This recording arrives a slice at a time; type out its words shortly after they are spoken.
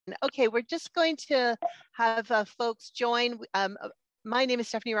Okay, we're just going to have folks join. My name is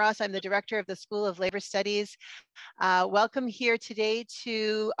Stephanie Ross. I'm the director of the School of Labor Studies. Welcome here today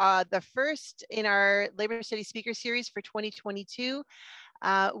to the first in our Labor Studies speaker series for 2022,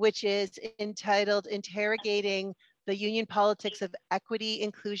 which is entitled Interrogating the Union Politics of Equity,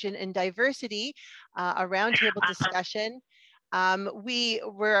 Inclusion, and Diversity, a roundtable discussion. We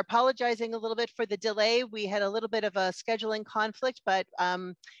were apologizing a little bit for the delay. We had a little bit of a scheduling conflict, but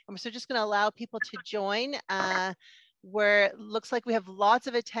so just going to allow people to join. Where it looks like we have lots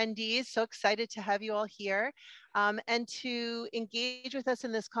of attendees. So excited to have you all here and to engage with us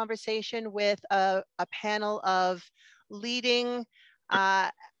in this conversation with a panel of leading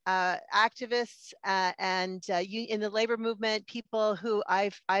activists and in the labor movement, people who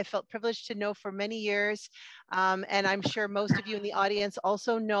I felt privileged to know for many years. And I'm sure most of you in the audience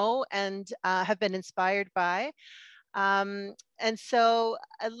also know and have been inspired by. And so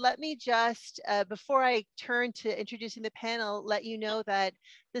let me just, before I turn to introducing the panel, let you know that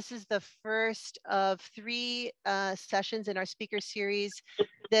this is the first of 3 sessions in our speaker series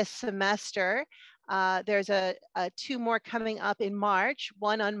this semester. There's 2 more coming up in March,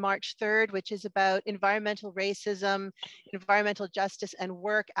 one on March 3rd, which is about environmental racism, environmental justice, and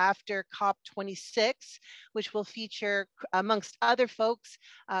work after COP26, which will feature, amongst other folks,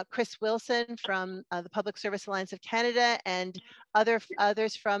 Chris Wilson from the Public Service Alliance of Canada and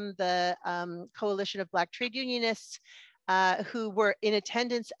others from the Coalition of Black Trade Unionists who were in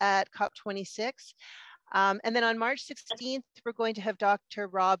attendance at COP26. And then on March 16th, we're going to have Dr.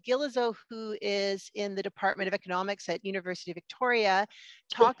 Rob Gillizo, who is in the Department of Economics at University of Victoria,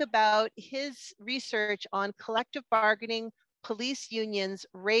 talk about his research on collective bargaining, police unions,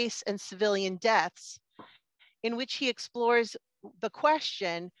 race, and civilian deaths, in which he explores the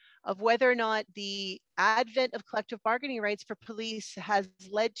question of whether or not the advent of collective bargaining rights for police has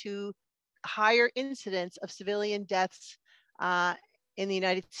led to higher incidence of civilian deaths in the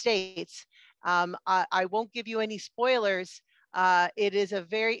United States. I won't give you any spoilers. It is a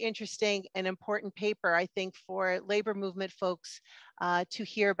very interesting and important paper, I think, for labor movement folks to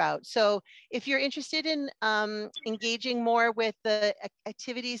hear about. So if you're interested in engaging more with the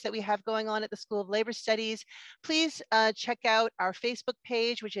activities that we have going on at the School of Labor Studies, please check out our Facebook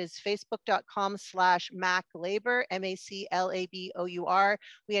page, which is facebook.com/MacLabor, MACLABOUR.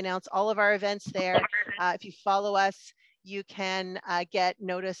 We announce all of our events there. If you follow us, you can get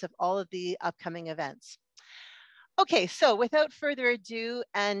notice of all of the upcoming events. Okay, so without further ado,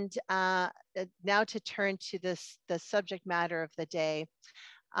 and now to turn to the subject matter of the day.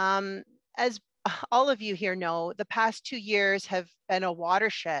 As all of you here know, the past 2 years have been a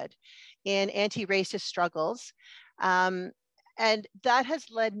watershed in anti-racist struggles. And that has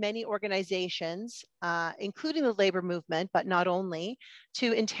led many organizations, including the labor movement, but not only,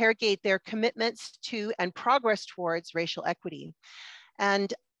 to interrogate their commitments to and progress towards racial equity.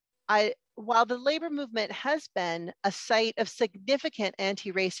 And while the labor movement has been a site of significant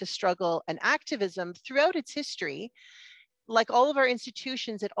anti-racist struggle and activism throughout its history, like all of our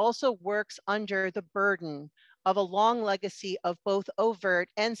institutions, it also works under the burden of a long legacy of both overt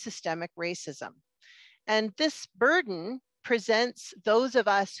and systemic racism. And this burden presents those of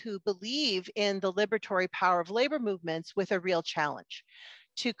us who believe in the liberatory power of labor movements with a real challenge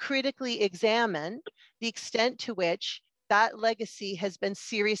to critically examine the extent to which that legacy has been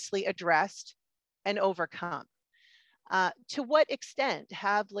seriously addressed and overcome. To what extent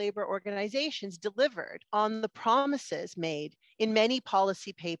have labor organizations delivered on the promises made in many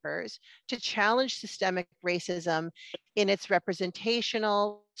policy papers to challenge systemic racism in its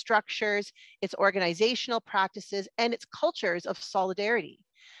representational structures, its organizational practices, and its cultures of solidarity?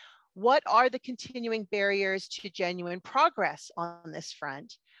 What are the continuing barriers to genuine progress on this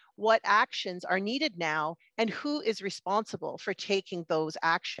front? What actions are needed now, and who is responsible for taking those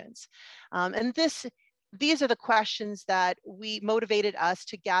actions? And these are the questions that motivated us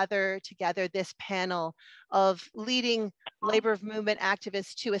to gather together this panel of leading labor movement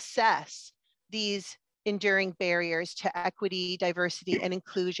activists to assess these enduring barriers to equity, diversity, and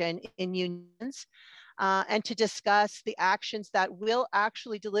inclusion in unions, and to discuss the actions that will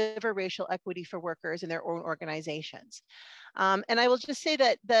actually deliver racial equity for workers in their own organizations. And I will just say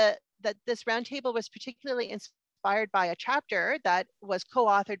that this roundtable was particularly inspired by a chapter that was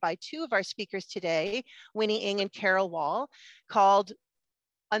co-authored by 2 of our speakers today, Winnie Ng and Carol Wall, called,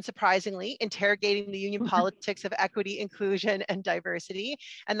 unsurprisingly, Interrogating the Union Politics of Equity, Inclusion, and Diversity.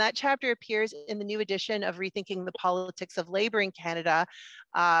 And that chapter appears in the new edition of Rethinking the Politics of Labor in Canada,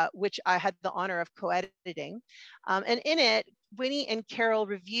 which I had the honor of co-editing. And in it, Winnie and Carol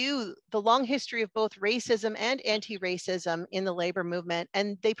review the long history of both racism and anti-racism in the labor movement,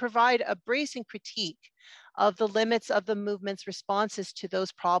 and they provide a bracing critique of the limits of the movement's responses to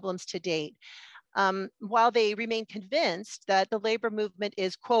those problems to date. While they remain convinced that the labor movement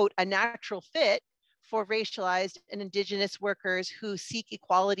is, quote, a natural fit for racialized and Indigenous workers who seek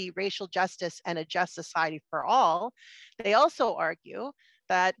equality, racial justice, and a just society for all, they also argue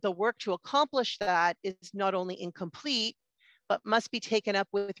that the work to accomplish that is not only incomplete, but must be taken up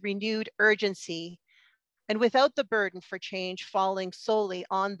with renewed urgency and without the burden for change falling solely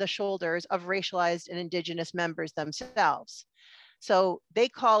on the shoulders of racialized and Indigenous members themselves. So they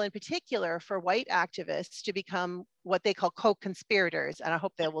call in particular for white activists to become what they call co-conspirators, and I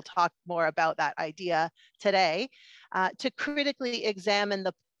hope they will talk more about that idea today, to critically examine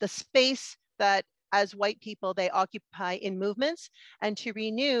the space that as white people they occupy in movements and to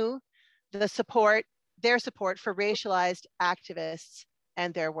renew the support, their support for racialized activists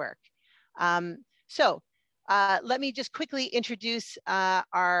and their work. So let me just quickly introduce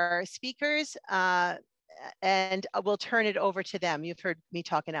our speakers and we'll turn it over to them. You've heard me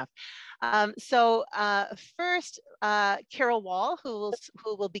talk enough. First, Carol Wall, who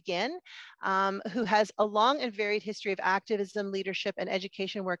will begin, who has a long and varied history of activism, leadership, and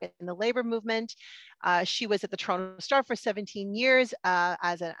education work in the labor movement. She was at the Toronto Star for 17 years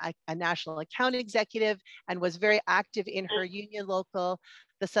as a national account executive and was very active in her union local,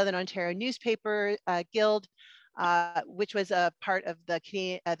 the Southern Ontario Newspaper Guild, which was a part of the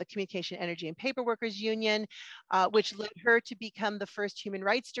Communication, Energy, and Paper Workers Union, which led her to become the first human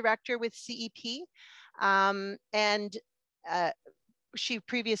rights director with CEP. She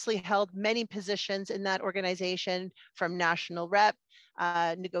previously held many positions in that organization, from national rep,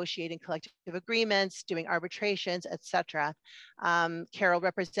 negotiating collective agreements, doing arbitrations, etc. Carol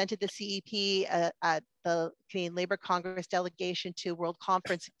represented the CEP at the Canadian Labour Congress delegation to World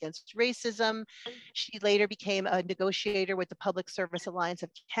Conference Against Racism. She later became a negotiator with the Public Service Alliance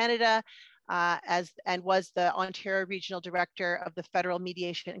of Canada, and was the Ontario Regional Director of the Federal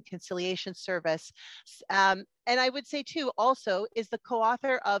Mediation and Conciliation Service. And I would say too, also is the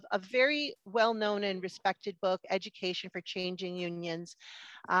co-author of a very well-known and respected book, Education for Changing Unions,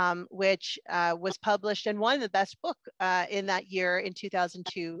 which was published and won the best book in that year in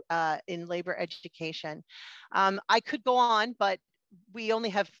 2002 in labor education. I could go on, but we only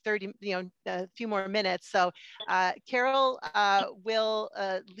have 30, a few more minutes. So Carol will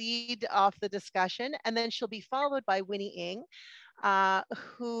lead off the discussion, and then she'll be followed by Winnie Ng,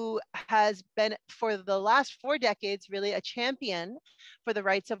 who has been for the last 4 decades really a champion for the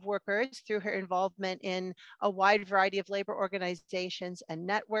rights of workers through her involvement in a wide variety of labor organizations and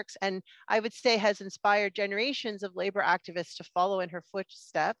networks, and I would say has inspired generations of labor activists to follow in her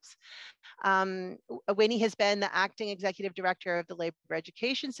footsteps. Winnie has been the acting executive director of the Labor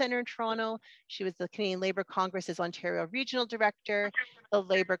Education Centre in Toronto. She was the Canadian Labour Congress's Ontario Regional Director, the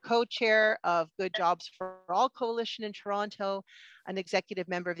Labour co-chair of Good Jobs for All Coalition in Toronto, an executive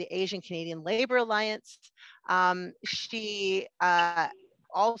member of the Asian Canadian Labour Alliance. She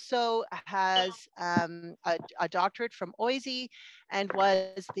also has a doctorate from OISE and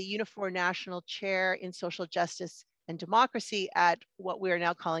was the Unifor National Chair in Social Justice and Democracy at what we are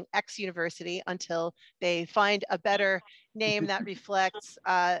now calling X University, until they find a better name that reflects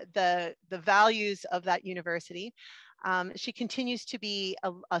the values of that university. She continues to be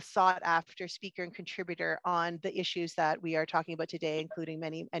a sought after speaker and contributor on the issues that we are talking about today, including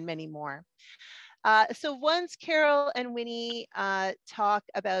many more. So once Carol and Winnie talk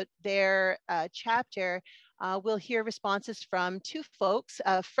about their chapter, we'll hear responses from 2 folks.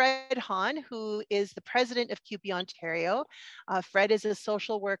 Fred Hahn, who is the president of CUPE Ontario. Fred is a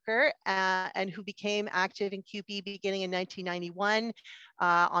social worker and who became active in CUPE beginning in 1991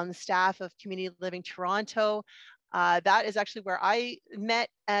 on the staff of Community Living Toronto. That is actually where I met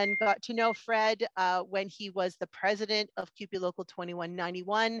and got to know Fred when he was the president of CUPE Local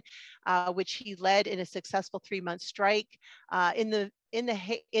 2191, which he led in a successful 3-month strike in the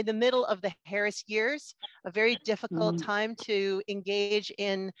middle of the Harris years, a very difficult time to engage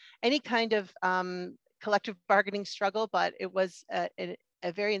in any kind of collective bargaining struggle, but it was a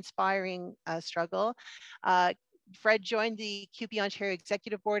very inspiring struggle. Fred joined the CUPE Ontario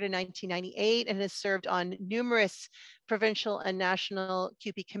Executive Board in 1998 and has served on numerous provincial and national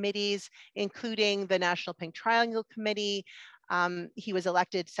CUPE committees, including the National Pink Triangle Committee. He was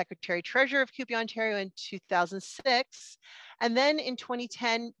elected Secretary Treasurer of CUPE Ontario in 2006, and then in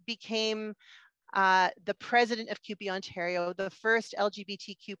 2010 became the president of CUPE Ontario, the first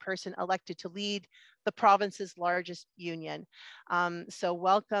LGBTQ person elected to lead the province's largest union. So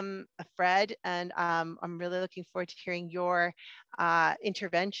welcome, Fred, and I'm really looking forward to hearing your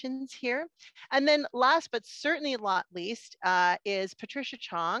interventions here. And then last but certainly not least is Patricia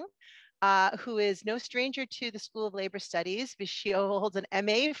Chong, who is no stranger to the School of Labor Studies. She holds an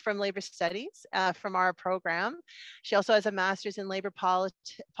MA from Labor Studies from our program. She also has a master's in labor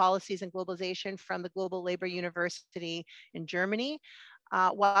policies and globalization from the Global Labor University in Germany.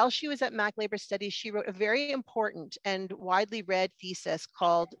 While she was at Mac Labor Studies, she wrote a very important and widely read thesis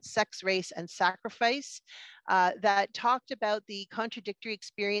called Sex, Race, and Sacrifice that talked about the contradictory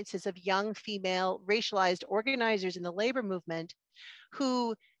experiences of young female racialized organizers in the labor movement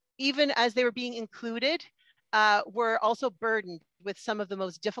who, even as they were being included, were also burdened with some of the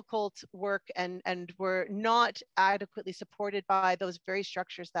most difficult work and were not adequately supported by those very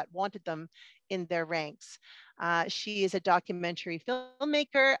structures that wanted them in their ranks. She is a documentary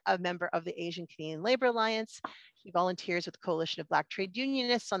filmmaker, a member of the Asian Canadian Labor Alliance. She volunteers with the Coalition of Black Trade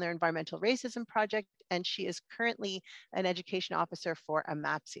Unionists on their environmental racism project, and she is currently an education officer for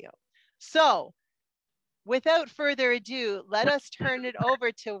AMAPSIO. So, without further ado, let us turn it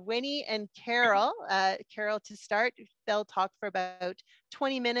over to Winnie and Carol. Carol to start. They'll talk for about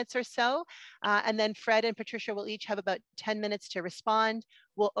 20 minutes or so. And then Fred and Patricia will each have about 10 minutes to respond.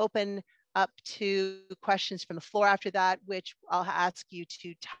 We'll open up to questions from the floor after that, which I'll ask you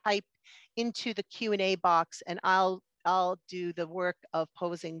to type into the Q&A box, and I'll do the work of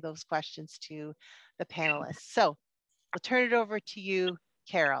posing those questions to the panelists. So I'll turn it over to you,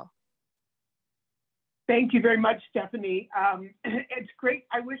 Carol. Thank you very much, Stephanie. It's great.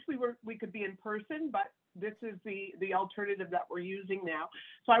 I wish we could be in person, but this is the alternative that we're using now.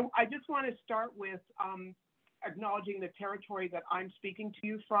 So I just want to start with acknowledging the territory that I'm speaking to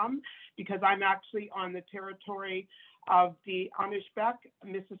you from, because I'm actually on the territory of the Anishinaabeg,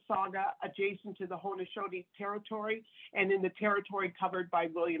 Mississauga, adjacent to the Haudenosaunee territory, and in the territory covered by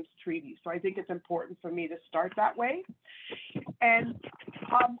Williams Treaty. So I think it's important for me to start that way. And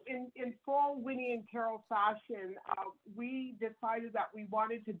in full Winnie and Carol fashion, we decided that we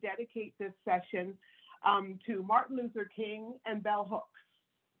wanted to dedicate this session to Martin Luther King and Bell Hooks.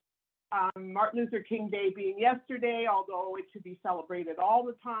 Martin Luther King Day being yesterday, although it should be celebrated all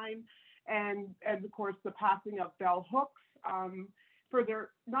the time. And of course, the passing of Bell Hooks, for their,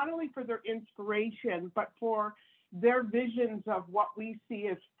 not only for their inspiration, but for their visions of what we see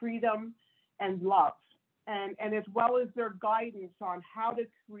as freedom and love, and as well as their guidance on how to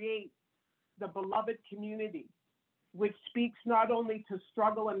create the beloved community, which speaks not only to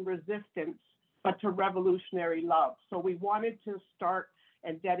struggle and resistance, but to revolutionary love. So we wanted to start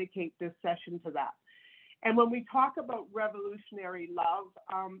and dedicate this session to that. And when we talk about revolutionary love,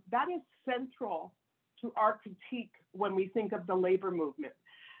 that is central to our critique when we think of the labor movement,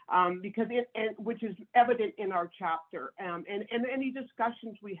 because which is evident in our chapter, and any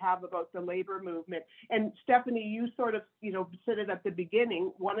discussions we have about the labor movement. And Stephanie, you sort of, said it at the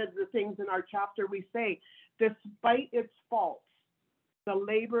beginning. One of the things in our chapter we say, despite its faults, the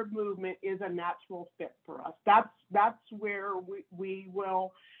labor movement is a natural fit for us. That's where we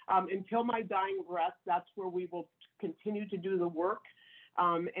will, until my dying breath, that's where we will continue to do the work,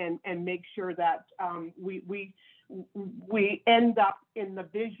 and make sure that we end up in the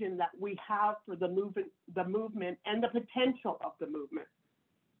vision that we have for the movement and the potential of the movement.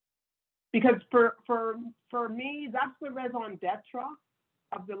 Because for me, that's the raison d'etre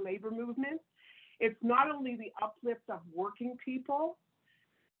of the labor movement. It's not only the uplift of working people,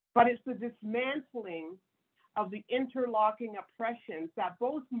 but it's the dismantling of the interlocking oppressions that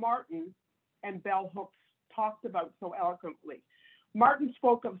both Martin and Bell Hooks talked about so eloquently. Martin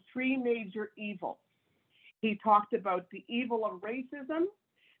spoke of three major evils. He talked about the evil of racism,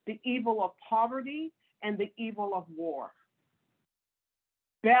 the evil of poverty, and the evil of war.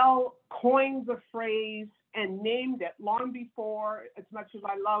 Bell coined the phrase and named it long before, as much as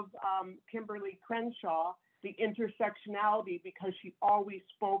I love Kimberly Crenshaw, the intersectionality, because she always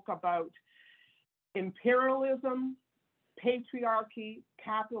spoke about imperialism, patriarchy,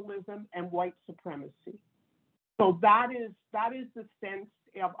 capitalism, and white supremacy. So that is the sense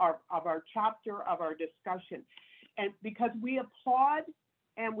of our chapter, of our discussion. And because we applaud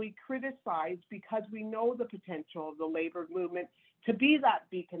and we criticize, because we know the potential of the labor movement to be that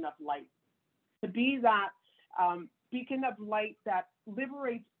beacon of light, to be that beacon of light that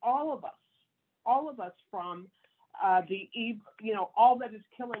liberates all of us from all that is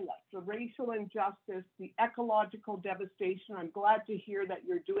killing us, the racial injustice, the ecological devastation. I'm glad to hear that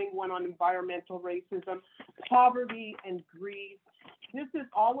you're doing one on environmental racism, poverty and grief, this is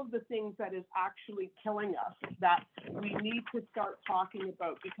all of the things that is actually killing us that we need to start talking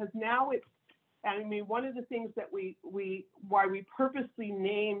about, because now it's, I mean, one of the things that why we purposely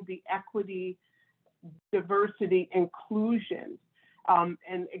named the equity, diversity, inclusion,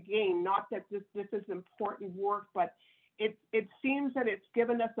 and again, not that this is important work, but it seems that it's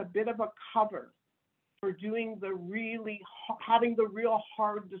given us a bit of a cover for doing having the real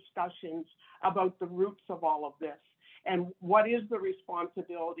hard discussions about the roots of all of this and what is the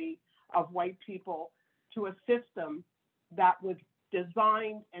responsibility of white people to a system that was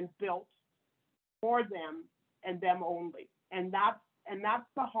designed and built for them and them only. And that's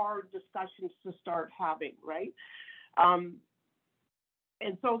the hard discussions to start having, right?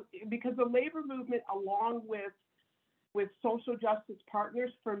 And so, because the labor movement, along with social justice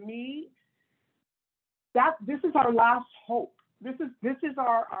partners, for me, this is our last hope. This is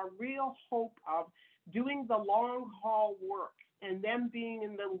our real hope of doing the long haul work and them being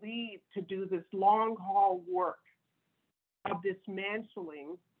in the lead to do this long haul work of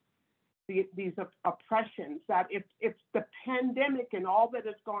dismantling these oppressions, that if the pandemic and all that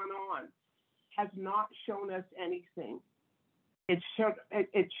has gone on has not shown us anything, it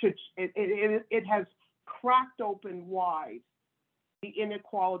has cracked open wide the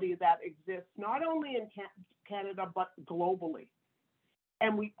inequality that exists, not only in Canada, but globally.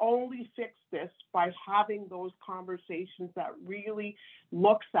 And we only fix this by having those conversations that really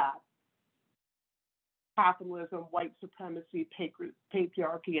looks at capitalism, white supremacy,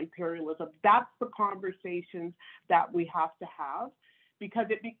 patriarchy, imperialism. That's the conversations that we have to have, because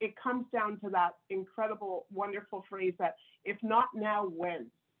it comes down to that incredible, wonderful phrase that if not now, when?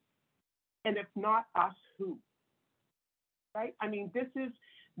 And if not us, who? Right? I mean, this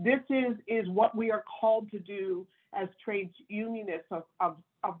is what we are called to do as trades unionists of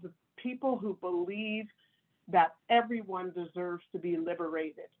the people who believe that everyone deserves to be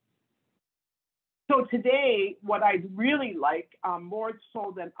liberated. So today, what I'd really like, more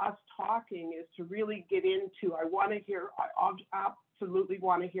so than us talking, is to really get into, I absolutely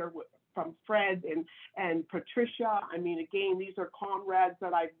want to hear from Fred and Patricia. I mean, again, these are comrades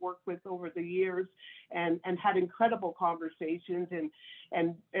that I've worked with over the years and had incredible conversations.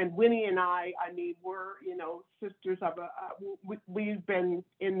 And Winnie and I mean, we're, sisters of we've been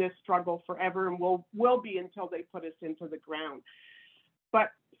in this struggle forever, and will be until they put us into the ground.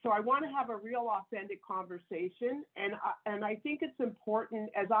 But so I want to have a real authentic conversation. And I think it's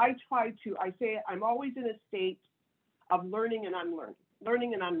important, as I say, I'm always in a state of learning and unlearning.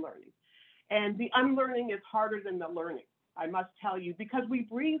 And the unlearning is harder than the learning, I must tell you, because we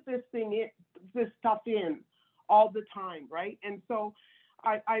breathe this stuff in all the time, right? And so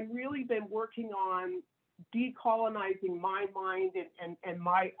I've really been working on decolonizing my mind and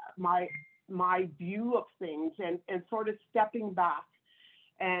my view of things and sort of stepping back.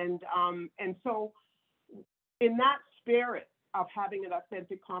 And so in that spirit of having an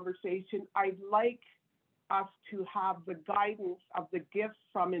authentic conversation, I'd like us to have the guidance of the gifts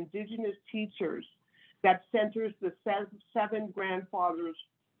from Indigenous teachers that centers the seven grandfathers'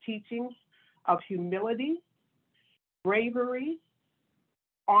 teachings of humility, bravery,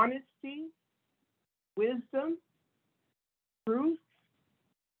 honesty, wisdom, truth,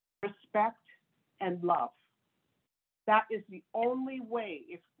 respect, and love. That is the only way,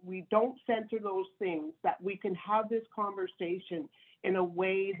 if we don't center those things, that we can have this conversation in a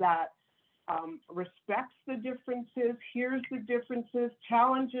way that respects the differences, hears the differences,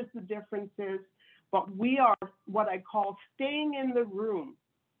 challenges the differences, but we are what I call staying in the room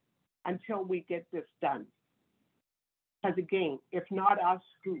until we get this done. Because again, if not us,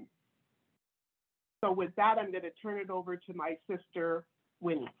 who? So with that, I'm going to turn it over to my sister,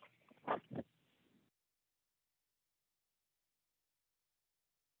 Winnie.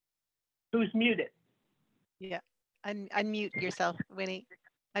 Who's muted? Yeah, unmute yourself, Winnie.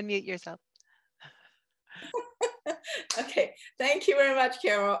 Unmute yourself. Okay, thank you very much,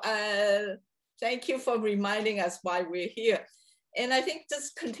 Carol. Thank you for reminding us why we're here. And I think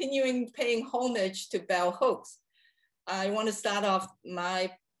just continuing paying homage to bell hooks, I want to start off my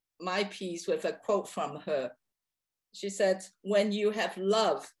piece with a quote from her. She said, "When you have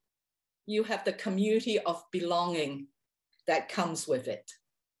love, you have the community of belonging that comes with it."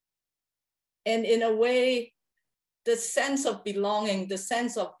 And in a way, the sense of belonging, the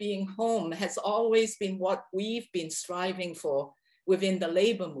sense of being home has always been what we've been striving for within the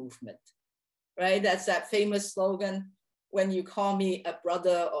labor movement, right? That's that famous slogan, "When you call me a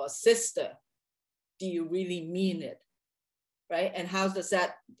brother or sister, do you really mean it?" Right? And how does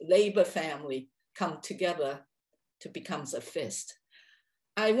that labor family come together to become a fist?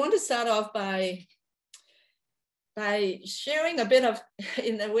 I want to start off by by sharing a bit of,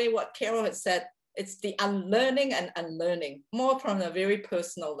 in a way, what Carol has said, it's the unlearning and unlearning, more from a very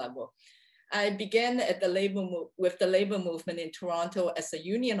personal level. I began at with the labor movement in Toronto as a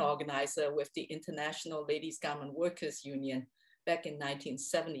union organizer with the International Ladies Garment Workers Union back in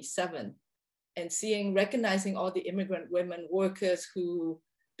 1977, and recognizing all the immigrant women workers who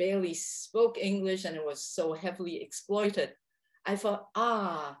barely spoke English and it was so heavily exploited. I thought,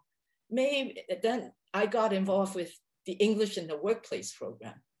 maybe then I got involved with the English in the Workplace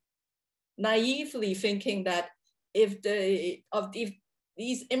program, naively thinking that if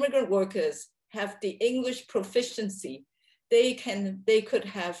these immigrant workers have the English proficiency, they could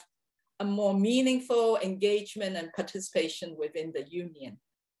have a more meaningful engagement and participation within the union.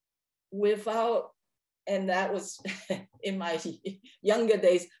 And that was in my younger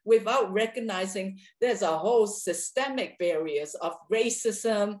days, without recognizing there's a whole systemic barriers of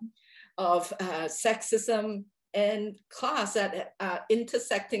racism, of sexism, and class that are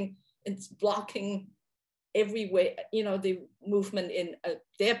intersecting and blocking every way, the movement in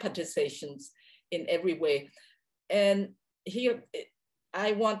their participations in every way. And here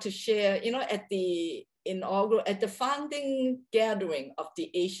I want to share, at the founding gathering of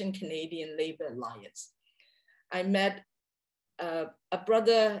the Asian Canadian Labor Alliance, I met a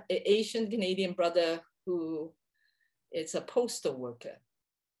brother, an Asian Canadian brother who is a postal worker.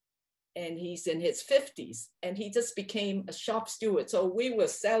 And he's in his 50s and he just became a shop steward. So we were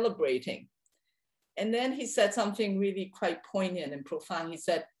celebrating. And then he said something really quite poignant and profound. He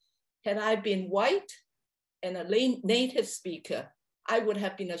said, had I been white and a native speaker, I would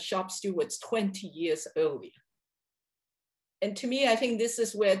have been a shop steward 20 years earlier. And to me, I think this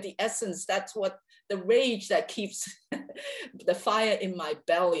is where the essence, that's what the rage that keeps the fire in my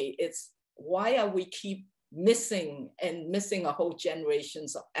belly. It's why are we keep missing a whole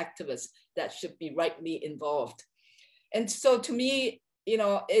generations of activists that should be rightly involved. And so to me,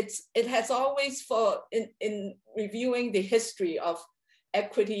 it has always in reviewing the history of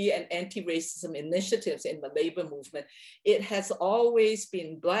equity and anti-racism initiatives in the labor movement, it has always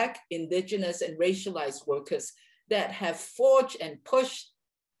been Black, Indigenous, and racialized workers that have forged and pushed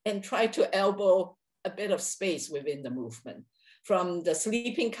and tried to elbow a bit of space within the movement. From the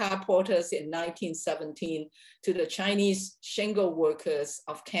sleeping car porters in 1917 to the Chinese shingle workers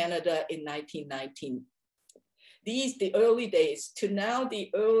of Canada in 1919. The early days to now the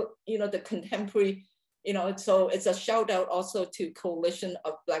contemporary, so it's a shout out also to Coalition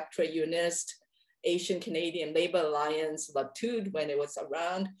of Black Trade Unionists, Asian Canadian Labor Alliance, Latude when it was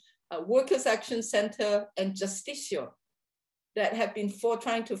around, Workers' Action Center, and Justicio that have been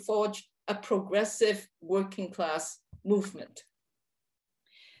trying to forge a progressive working class movement.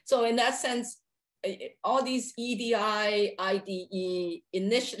 So in that sense, all these EDI, IDE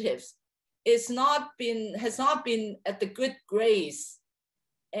initiatives has not been at the good grace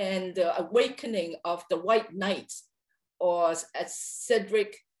and the awakening of the white knights, or as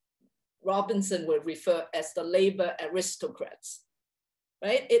Cedric Robinson would refer as the labor aristocrats,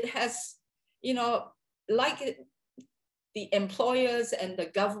 right? It has, like the employers and the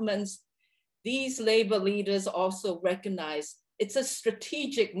governments, these labor leaders also recognize it's a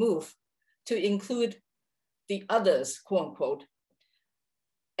strategic move to include the others, quote unquote,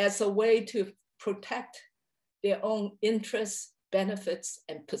 as a way to protect their own interests, benefits,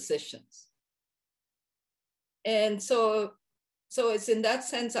 and positions. And so it's in that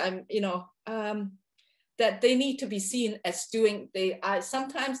sense, that they need to be seen as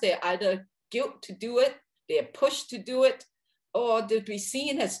sometimes they're either guilt to do it, they're pushed to do it, or to be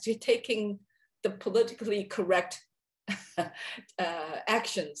seen as taking the politically correct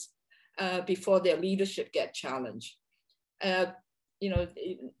actions before their leadership get challenged. I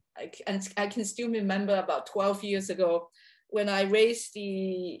can still remember about 12 years ago when I raised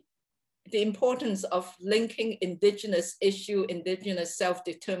the importance of linking Indigenous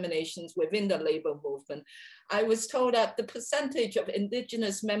self-determinations within the labor movement. I was told that the percentage of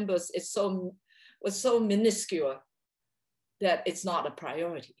Indigenous members was so minuscule that it's not a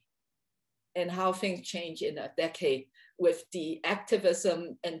priority. And how things change in a decade with the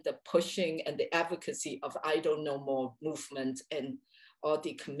activism and the pushing and the advocacy of I Don't Know More movement and all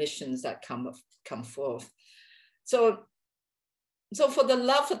the commissions that come forth. So for the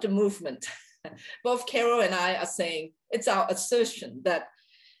love of the movement, both Carol and I are saying it's our assertion that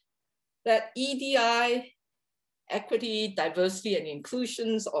EDI, equity, diversity, and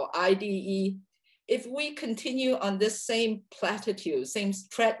inclusions, or IDE, if we continue on this same platitude, same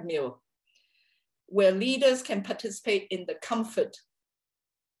treadmill, where leaders can participate in the comfort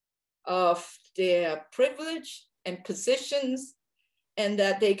of their privilege and positions, and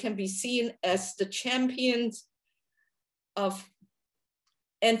that they can be seen as the champions of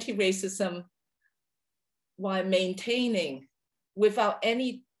anti-racism while maintaining, without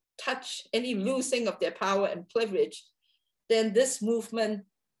any touch, any losing of their power and privilege, then this movement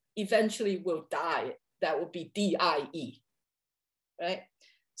eventually will die. That will be DIE, right?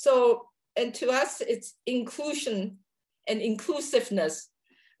 So, and to us, it's inclusion and inclusiveness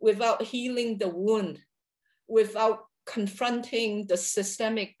without healing the wound, without confronting the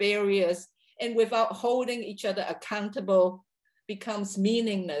systemic barriers, and without holding each other accountable becomes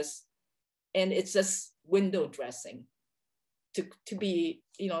meaningless. And it's just window dressing, to be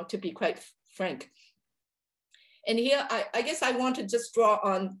quite frank. And here, I guess I want to just draw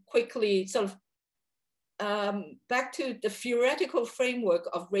on quickly, sort of back to the theoretical framework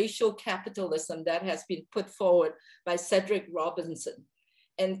of racial capitalism that has been put forward by Cedric Robinson.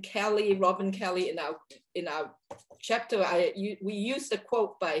 And Robin Kelly, in our chapter, we used a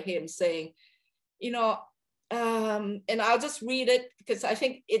quote by him saying, and I'll just read it because I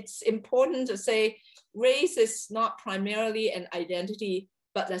think it's important to say, race is not primarily an identity,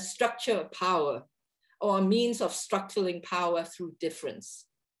 but a structure of power, or a means of structuring power through difference.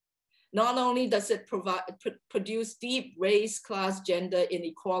 Not only does it produce deep race, class, gender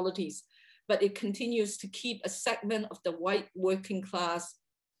inequalities, but it continues to keep a segment of the white working class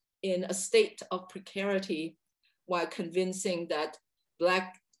in a state of precarity while convincing them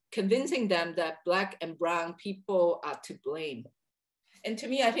that Black and brown people are to blame. And to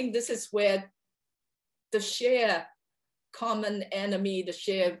me, I think this is where the shared common enemy, the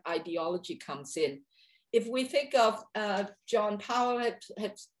shared ideology comes in. If we think of John Powell had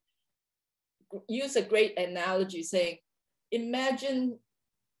used a great analogy saying, imagine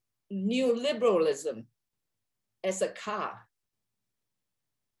neoliberalism as a car.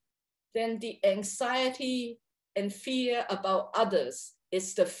 Then the anxiety and fear about others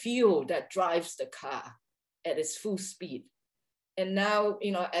is the fuel that drives the car at its full speed. And now,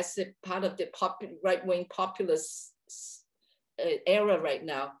 as a part of the right-wing populist era right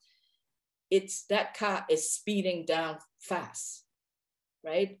now, that car is speeding down fast,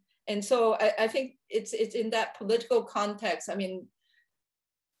 right? And so I think it's in that political context, of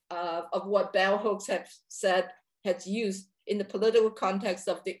what bell hooks has used in the political context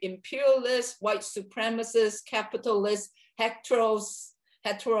of the imperialist, white supremacist, capitalist, hetero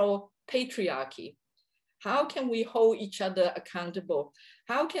patriarchy. How can we hold each other accountable?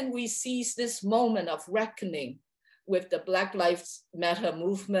 How can we seize this moment of reckoning with the Black Lives Matter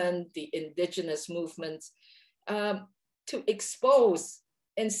movement, the indigenous movements, to expose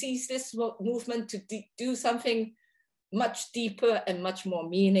and seize this movement to do something much deeper and much more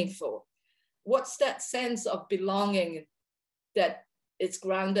meaningful? What's that sense of belonging that is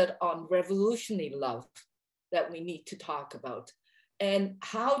grounded on revolutionary love that we need to talk about? And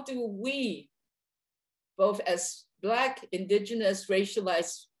how do we, both as Black, indigenous,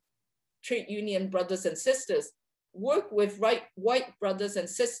 racialized trade union brothers and sisters, work with white brothers and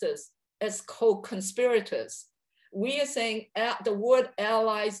sisters as co-conspirators? We are saying the word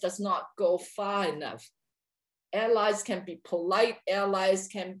allies does not go far enough. Allies can be polite, allies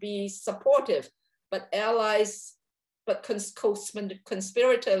can be supportive, but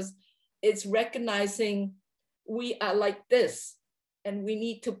conspirators is recognizing we are like this, and we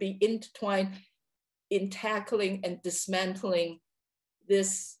need to be intertwined in tackling and dismantling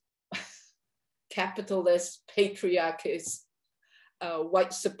this capitalist, patriarchist,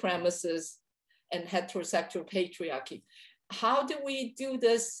 white supremacist, and heterosexual patriarchy. How do we do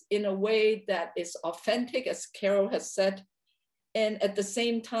this in a way that is authentic, as Carol has said, and at the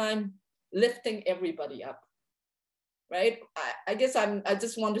same time lifting everybody up, right? I guess I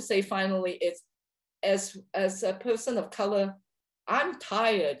just want to say finally, it's as a person of color, I'm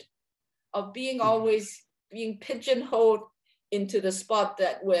tired of always being pigeonholed into the spot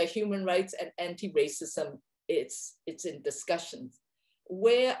where human rights and anti-racism it's in discussions.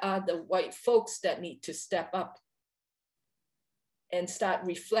 Where are the white folks that need to step up and start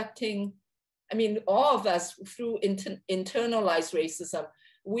reflecting? All of us through internalized racism,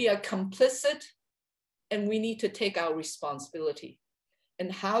 we are complicit and we need to take our responsibility.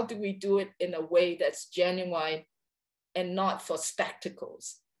 And how do we do it in a way that's genuine and not for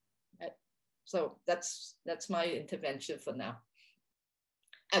spectacles? Right? So that's my intervention for now.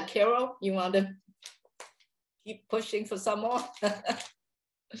 Carol, you want to keep pushing for some more?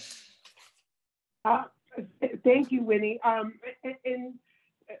 Thank you, Winnie. And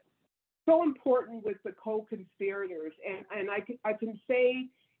so important with the co-conspirators. And I can say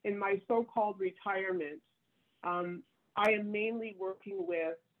in my so-called retirement, I am mainly working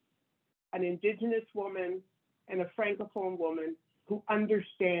with an Indigenous woman and a Francophone woman who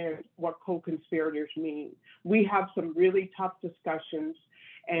understand what co-conspirators mean. We have some really tough discussions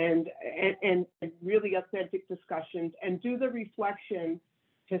and really authentic discussions, and do the reflection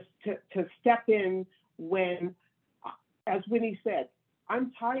to step in when, as Winnie said,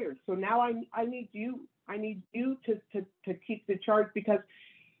 I'm tired. So now I need you. I need you to keep the charge, because,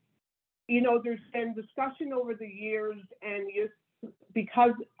 you know, there's been discussion over the years, and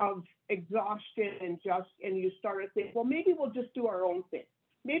because of exhaustion and you start to think, well, maybe we'll just do our own thing.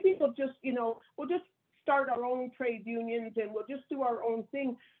 Maybe we'll just, you know, we'll just start our own trade unions and we'll just do our own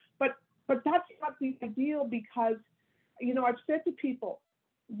thing. But that's not the ideal, because, you know, I've said to people,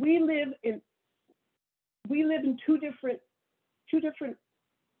 we live in two different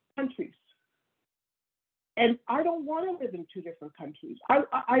countries. And I don't want to live in two different countries.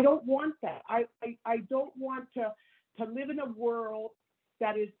 I don't want that. I don't want to live in a world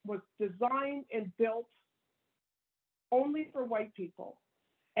that was designed and built only for white people.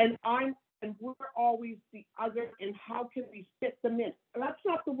 And we're always the other, and how can we fit them in? That's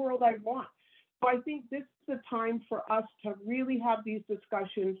not the world I want. So I think this is the time for us to really have these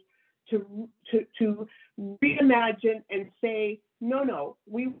discussions, to reimagine and say, no,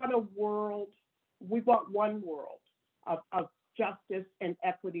 we want one world of justice and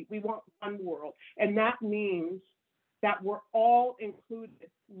equity. We want one world. And that means that we're all included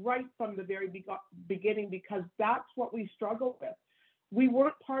right from the very beginning, because that's what we struggle with. We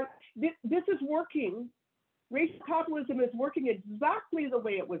weren't part, this is working, racial capitalism is working exactly the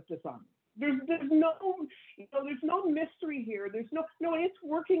way it was designed. There's no mystery here. It's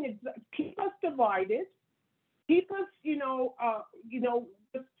working. Keep us divided, keep us,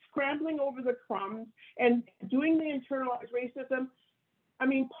 scrambling over the crumbs and doing the internalized racism. I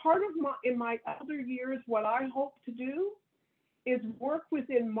mean, part of in my other years, what I hope to do is work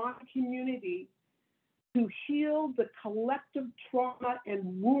within my community to heal the collective trauma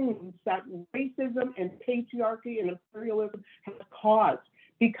and wounds that racism and patriarchy and imperialism have caused,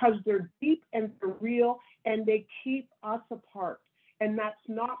 because they're deep and they're real and they keep us apart. And that's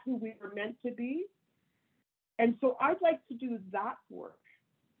not who we were meant to be. And so I'd like to do that work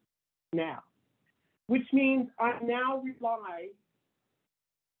now, which means I now rely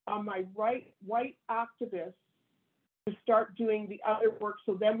on my white activists to start doing the other work,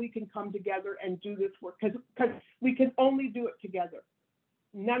 so then we can come together and do this work, because we can only do it together.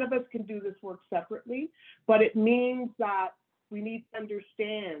 None of us can do this work separately, but it means that we need to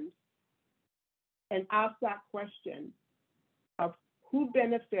understand and ask that question of who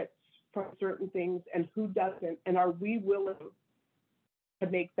benefits from certain things and who doesn't, and are we willing to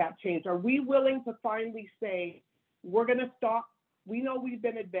make that change? Are we willing to finally say, we're going to stop, we know we've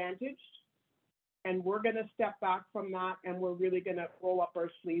been advantaged, and we're going to step back from that, and we're really going to roll up our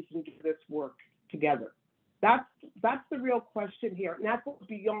sleeves and do this work together? That's the real question here, and that goes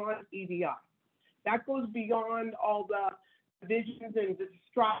beyond EDI. That goes beyond all the divisions and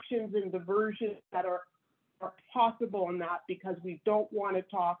distractions and diversions that are possible in that, because we don't want to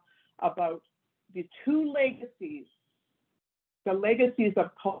talk about the two legacies, the legacies of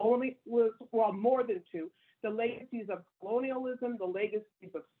colonialism, well, more than two, the legacies of colonialism, the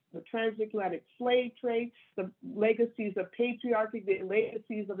legacies of the transatlantic slave trade, the legacies of patriarchy, the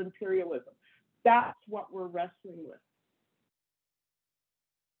legacies of imperialism. That's what we're wrestling with.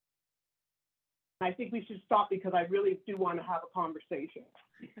 I think we should stop, because I really do want to have a conversation.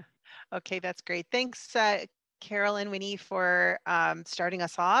 Okay, that's great. Thanks, Carol and Winnie, for starting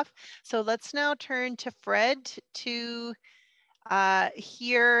us off. So let's now turn to Fred to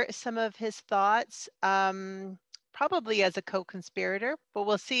hear some of his thoughts, probably as a co-conspirator, but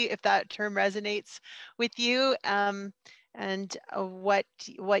we'll see if that term resonates with you, and what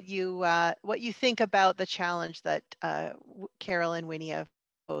you think about the challenge that Carol and Winnie have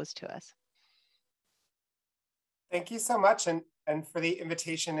posed to us. Thank you so much, and for the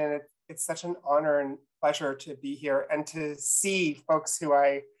invitation, and it's such an honor and pleasure to be here and to see folks who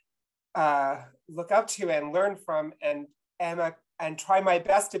I look up to and learn from, and try my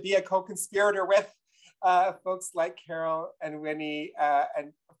best to be a co-conspirator with folks like Carol and Winnie,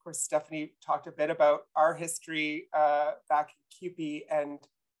 and of course Stephanie talked a bit about our history back in CUPE, and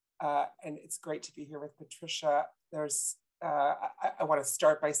it's great to be here with Patricia. I want to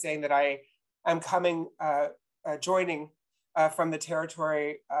start by saying that I am joining from the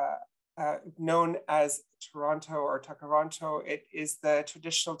territory known as Toronto or Takaranto. It is the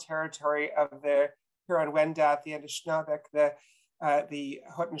traditional territory of the Huron-Wendat, the Anishinaabeg, the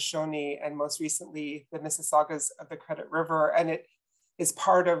Haudenosaunee, and most recently the Mississaugas of the Credit River. And it is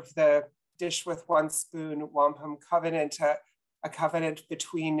part of the Dish with One Spoon Wampum Covenant, a covenant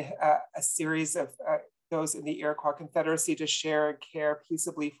between a series of those in the Iroquois Confederacy to share and care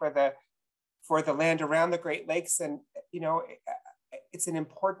peaceably for the land around the Great Lakes. And, it's an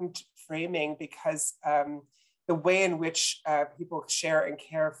important framing because the way in which people share and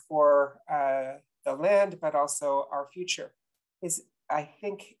care for the land, but also our future is, I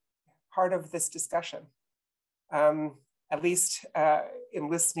think, part of this discussion. At least in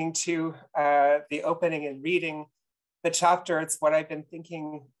listening to the opening and reading the chapter, it's what I've been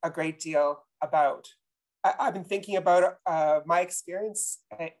thinking a great deal about. I've been thinking about my experience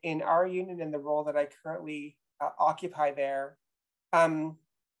in our union and the role that I currently occupy there, and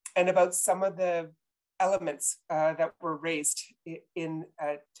about some of the elements that were raised in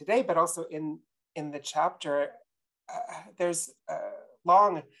today, but also in the chapter. There's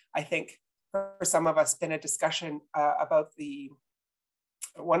long, I think, for some of us, been a discussion about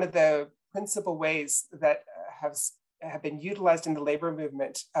one of the principal ways that have been utilized in the labor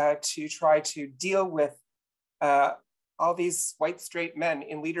movement to try to deal with all these white straight men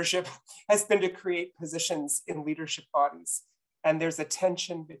in leadership has been to create positions in leadership bodies. And there's a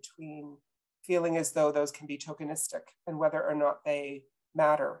tension between feeling as though those can be tokenistic and whether or not they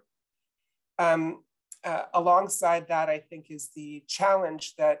matter. Alongside that, I think, is the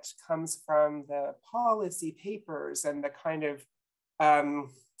challenge that comes from the policy papers and the kind of,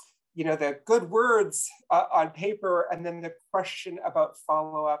 the good words on paper, and then the question about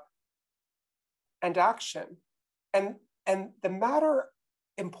follow-up and action. And the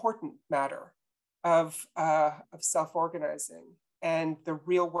important matter of self-organizing and the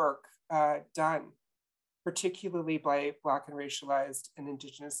real work done, particularly by Black and racialized and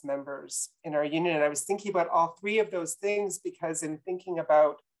Indigenous members in our union. And I was thinking about all three of those things because in thinking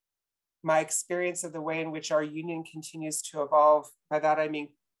about my experience of the way in which our union continues to evolve, by that I mean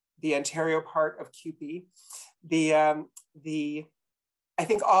the Ontario part of CUPE, I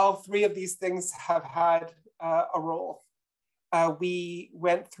think all three of these things have had a role. We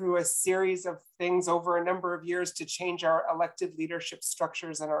went through a series of things over a number of years to change our elected leadership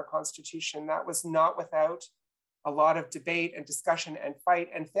structures and our constitution. That was not without a lot of debate and discussion and fight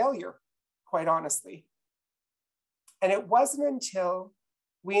and failure, quite honestly. And it wasn't until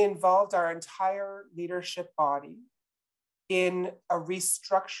we involved our entire leadership body in a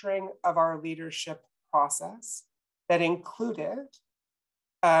restructuring of our leadership process that included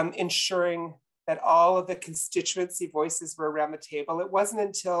ensuring that all of the constituency voices were around the table. It wasn't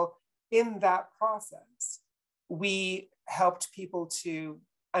until in that process we helped people to,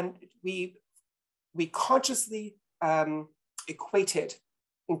 and we consciously equated.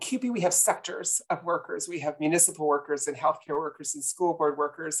 In CUPE, we have sectors of workers. We have municipal workers and healthcare workers and school board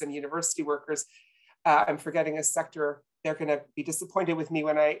workers and university workers. I'm forgetting a sector. They're going to be disappointed with me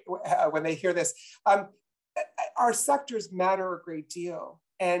when they hear this. Our sectors matter a great deal.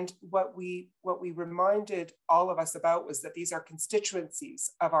 And what we reminded all of us about was that these are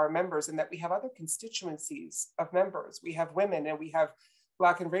constituencies of our members and that we have other constituencies of members. We have women and we have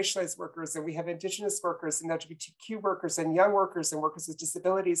Black and racialized workers, and we have Indigenous workers and LGBTQ workers and young workers and workers with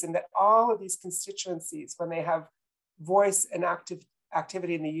disabilities, and that all of these constituencies, when they have voice and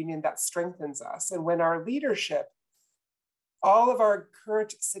activity in the union, that strengthens us. And when our leadership, all of our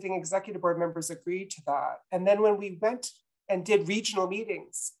current sitting executive board members agreed to that. And then when we went and did regional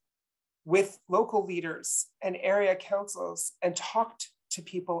meetings with local leaders and area councils and talked to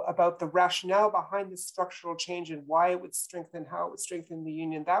people about the rationale behind the structural change and why it would strengthen, how it would strengthen the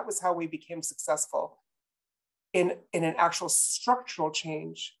union, that was how we became successful in an actual structural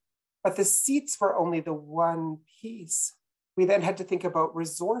change. But the seats were only the one piece. We then had to think about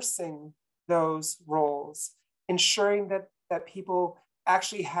resourcing those roles, ensuring that people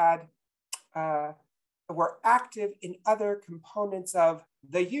actually were active in other components of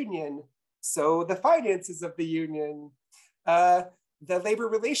the union. So the finances of the union, the labor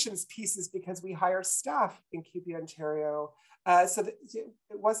relations pieces, because we hire staff in CUPE, Ontario. So that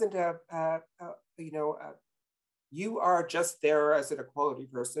it wasn't you are just there as an equality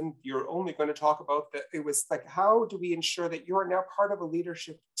person. You're only going to talk about that. It was like, how do we ensure that you are now part of a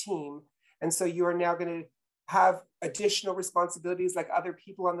leadership team? And so you are now going to have additional responsibilities like other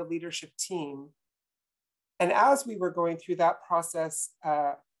people on the leadership team. And as we were going through that process,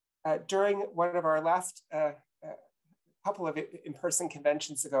 during one of our last couple of in-person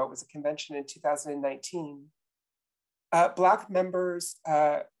conventions ago, it was a convention in 2019, Black members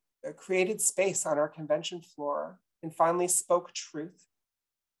created space on our convention floor and finally spoke truth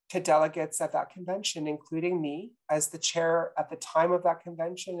to delegates at that convention, including me as the chair at the time of that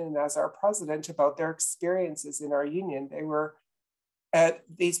convention and as our president, about their experiences in our union.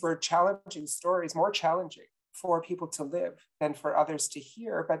 These were challenging stories, more challenging for people to live than for others to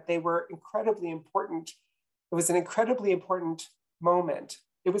hear, but they were incredibly important. It was an incredibly important moment.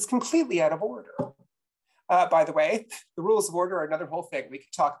 It was completely out of order. By the way, the rules of order are another whole thing we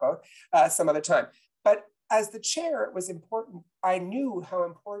could talk about some other time. But as the chair, it was important. I knew how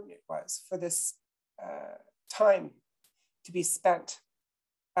important it was for this time to be spent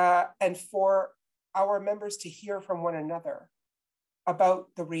and for our members to hear from one another about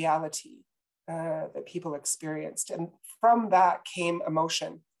the reality that people experienced. And from that came a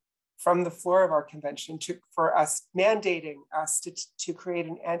motion from the floor of our convention for us, mandating us to create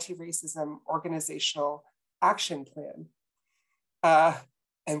an anti-racism organizational action plan.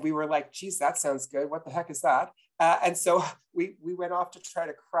 And we were like, geez, that sounds good. What the heck is that? And so we went off to try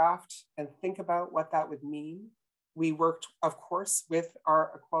to craft and think about what that would mean. We worked, of course, with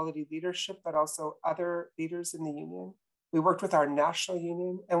our equality leadership, but also other leaders in the union. We worked with our national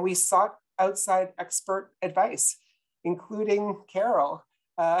union, and we sought outside expert advice, including Carol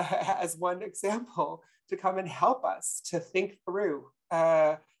as one example, to come and help us to think through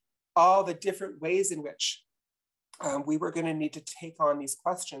all the different ways in which we were going to need to take on these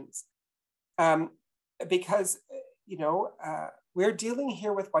questions. Because, we're dealing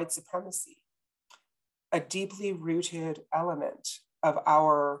here with white supremacy, a deeply rooted element of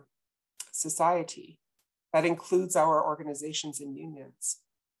our society that includes our organizations and unions.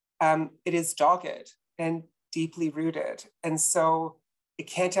 It is dogged and deeply rooted. And so it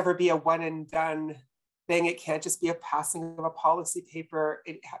can't ever be a one and done thing. It can't just be a passing of a policy paper.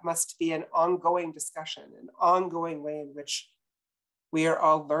 It must be an ongoing discussion, an ongoing way in which we are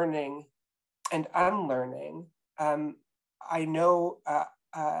all learning and unlearning. I know,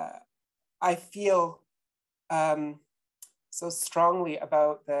 I feel so strongly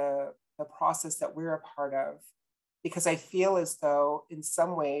about the process that we're a part of, because I feel as though in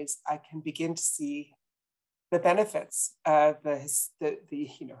some ways I can begin to see the benefits of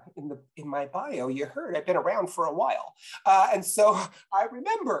in my bio, you heard I've been around for a while. And so I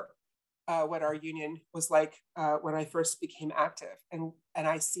remember what our union was like when I first became active, and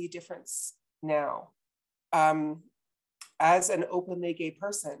I see difference now. As an openly gay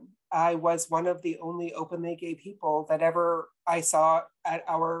person, I was one of the only openly gay people that ever I saw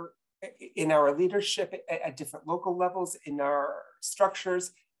in our leadership at different local levels, in our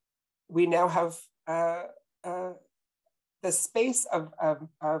structures. We now have the space of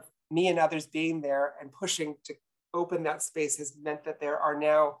me and others being there and pushing to open that space has meant that there are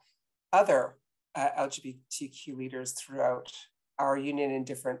now other LGBTQ leaders throughout our union in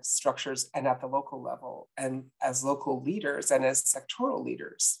different structures and at the local level, and as local leaders and as sectoral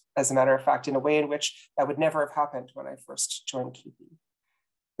leaders, as a matter of fact, in a way in which that would never have happened when I first joined KP.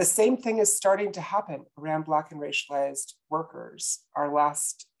 The same thing is starting to happen around Black and racialized workers. Our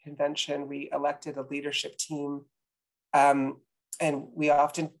last convention, we elected a leadership team, and we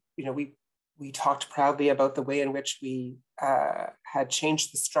often, we talked proudly about the way in which we had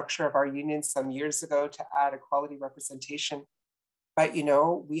changed the structure of our union some years ago to add equality representation. But,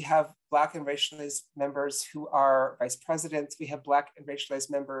 we have Black and racialized members who are vice presidents. We have Black and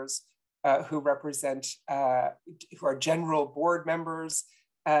racialized members who represent, who are general board members.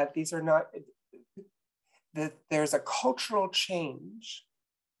 These are not, there's a cultural change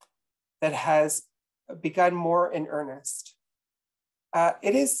that has begun more in earnest.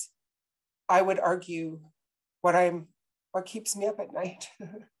 It is, I would argue, what keeps me up at night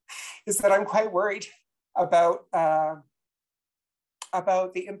is that I'm quite worried about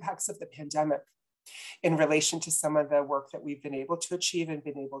the impacts of the pandemic in relation to some of the work that we've been able to achieve and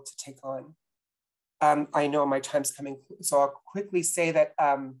been able to take on. I know my time's coming, so I'll quickly say that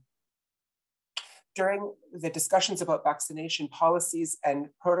during the discussions about vaccination policies and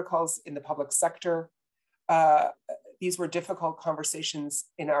protocols in the public sector, these were difficult conversations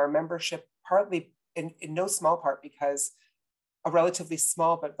in our membership, partly in no small part because a relatively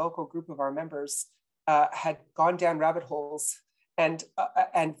small but vocal group of our members had gone down rabbit holes and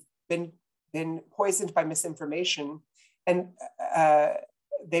been poisoned by misinformation. And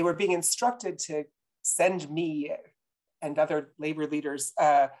they were being instructed to send me and other labor leaders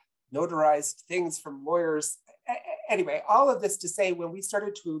notarized things from lawyers. Anyway, all of this to say, when we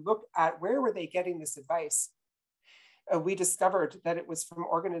started to look at where were they getting this advice, we discovered that it was from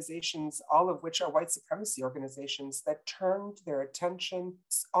organizations, all of which are white supremacy organizations, that turned their attention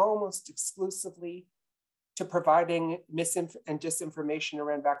almost exclusively to providing and disinformation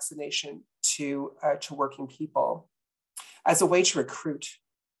around vaccination to working people as a way to recruit.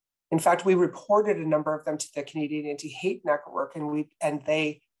 In fact, we reported a number of them to the Canadian Anti-Hate Network, and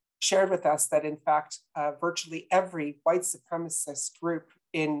they shared with us that, in fact, virtually every white supremacist group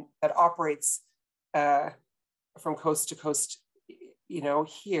that operates from coast to coast,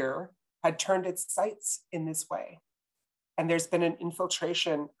 here, had turned its sights in this way. And there's been an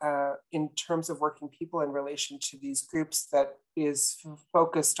infiltration in terms of working people in relation to these groups that is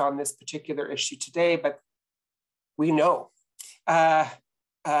focused on this particular issue today, but we know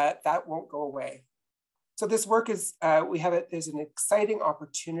that won't go away. So this work is, there's an exciting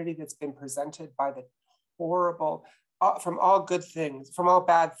opportunity that's been presented by the horrible, from all good things, from all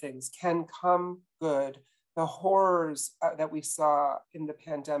bad things can come good. The horrors that we saw in the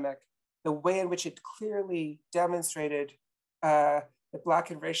pandemic, the way in which it clearly demonstrated that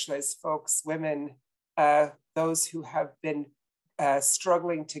Black and racialized folks, women, those who have been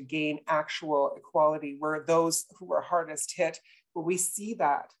struggling to gain actual equality were those who were hardest hit. Well, we see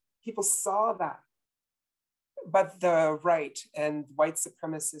that, people saw that. But the right and white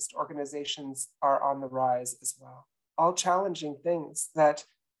supremacist organizations are on the rise as well. All challenging things that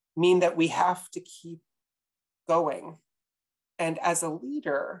mean that we have to keep going. And as a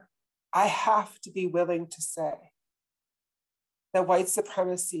leader, I have to be willing to say that white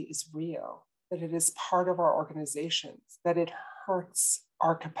supremacy is real, that it is part of our organizations, that it hurts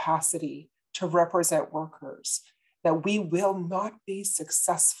our capacity to represent workers, that we will not be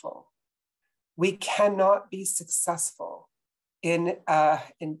successful. We cannot be successful in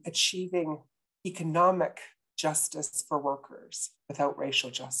achieving economic justice for workers without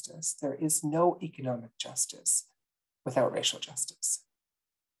racial justice. There is no economic justice without racial justice.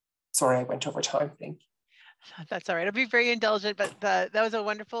 Sorry, I went over time. Thank you. That's all right. I'll be very indulgent, but that was a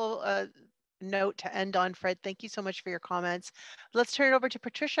wonderful note to end on, Fred. Thank you so much for your comments. Let's turn it over to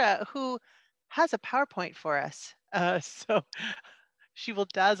Patricia, who has a PowerPoint for us. So she will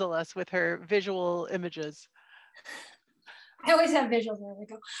dazzle us with her visual images. I always have visuals. There we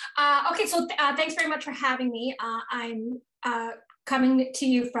go. Okay, so thanks very much for having me. I'm coming to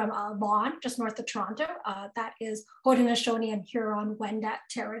you from Vaughan, just north of Toronto. That is Haudenosaunee and Huron-Wendat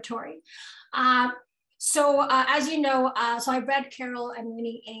territory. So as you know, so I read Carol and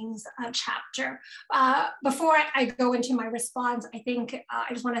Winnie Ng's chapter. Before I go into my response, I think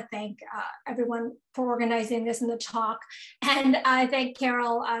I just want to thank everyone for organizing this in the talk. And I thank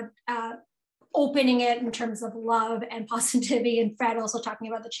Carol opening it in terms of love and positivity, and Fred also talking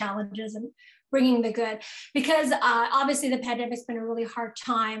about the challenges and bringing the good, because obviously the pandemic's been a really hard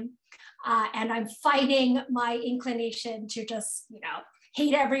time, and I'm fighting my inclination to just,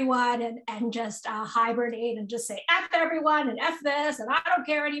 hate everyone and just hibernate and just say F everyone and F this and I don't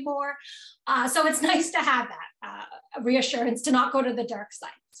care anymore. So it's nice to have that reassurance to not go to the dark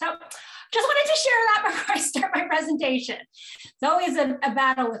side. So just wanted to share that before I start my presentation. It's always a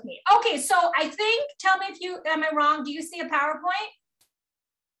battle with me. Okay, so I think, tell me if am I wrong? Do you see a PowerPoint?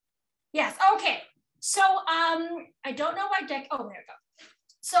 Yes, okay. So I don't know why oh, there we go.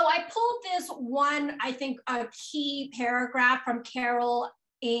 So I pulled this one, I think, a key paragraph from Carol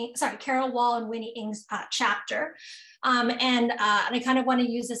Wall and Winnie Ng's chapter. And I kind of want to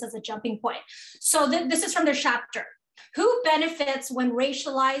use this as a jumping point. So this is from their chapter. Who benefits when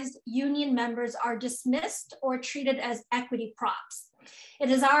racialized union members are dismissed or treated as equity props?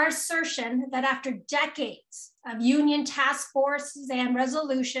 It is our assertion that after decades of union task forces and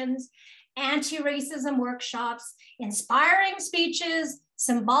resolutions, anti-racism workshops, inspiring speeches,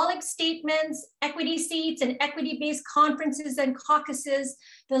 symbolic statements, equity seats, and equity-based conferences and caucuses,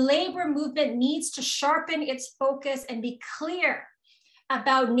 the labor movement needs to sharpen its focus and be clear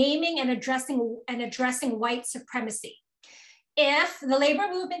about naming and addressing white supremacy. If the labor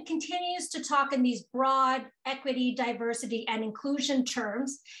movement continues to talk in these broad equity, diversity, and inclusion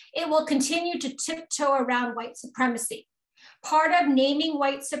terms, it will continue to tiptoe around white supremacy. Part of naming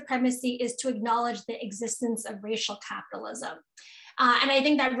white supremacy is to acknowledge the existence of racial capitalism. And I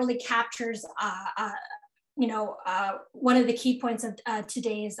think that really captures, one of the key points of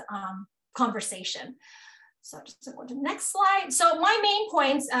today's conversation. So just go to the next slide. So my main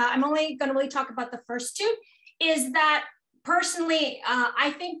points, I'm only going to really talk about the first two, is that personally,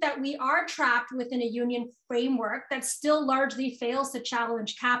 I think that we are trapped within a union framework that still largely fails to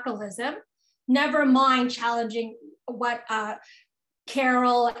challenge capitalism, never mind challenging what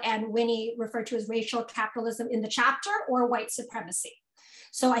Carol and Winnie refer to as racial capitalism in the chapter, or white supremacy.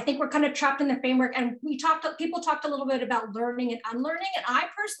 So I think we're kind of trapped in the framework, and people talked a little bit about learning and unlearning, and I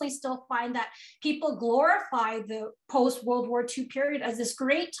personally still find that people glorify the post-World War II period as this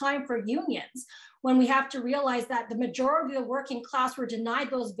great time for unions, when we have to realize that the majority of the working class were denied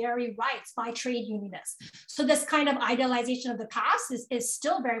those very rights by trade unionists. So this kind of idealization of the past is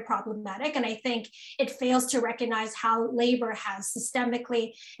still very problematic. And I think it fails to recognize how labor has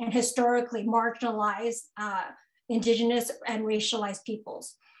systemically and historically marginalized Indigenous and racialized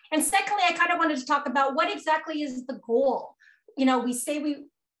peoples. And secondly, I kind of wanted to talk about what exactly is the goal. You know, we say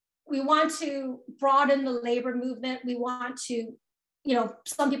we want to broaden the labor movement. We want to, you know,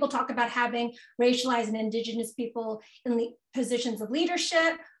 some people talk about having racialized and indigenous people in the positions of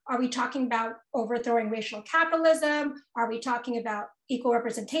leadership. Are we talking about overthrowing racial capitalism? Are we talking about equal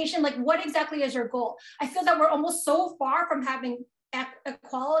representation? Like, what exactly is our goal? I feel that we're almost so far from having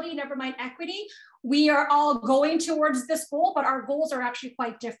equality, never mind equity. We are all going towards this goal, but our goals are actually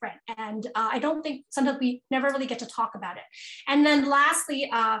quite different. And I don't think sometimes we never really get to talk about it. And then lastly,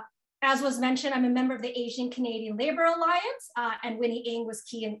 as was mentioned, I'm a member of the Asian Canadian Labor Alliance, and Winnie Ng was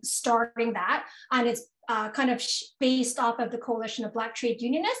key in starting that. And it's kind of based off of the Coalition of Black Trade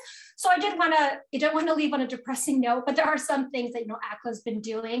Unionists. So I didn't want to leave on a depressing note, but there are some things that, you know, ACLA has been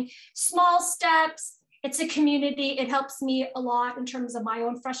doing. Small steps. It's a community. It helps me a lot in terms of my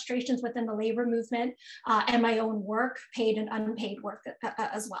own frustrations within the labor movement and my own work, paid and unpaid work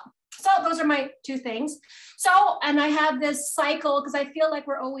as well. So those are my two things. So, and I have this cycle because I feel like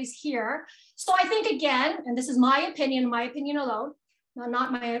we're always here. So I think again, and this is my opinion alone,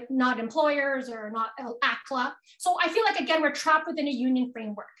 not employers or not ACLA. So I feel like, again, we're trapped within a union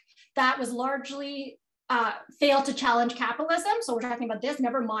framework that was largely failed to challenge capitalism. So we're talking about this,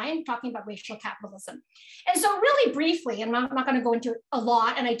 never mind talking about racial capitalism. And so really briefly, and I'm not going to go into a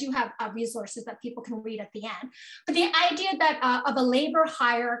lot, and I do have resources that people can read at the end, but the idea that of a labor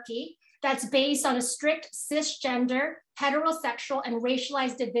hierarchy that's based on a strict cisgender, heterosexual, and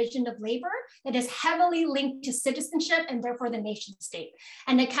racialized division of labor that is heavily linked to citizenship and therefore the nation state.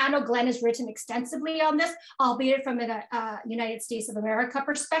 And Nakano Glenn has written extensively on this, albeit from a United States of America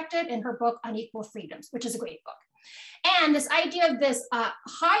perspective in her book Unequal Freedoms, which is a great book. And this idea of this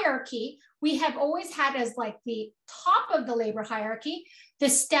hierarchy, we have always had as like the top of the labor hierarchy, the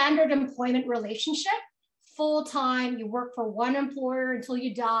standard employment relationship, full-time, you work for one employer until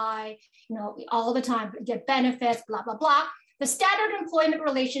you die, you know, all the time, get benefits, blah, blah, blah. The standard employment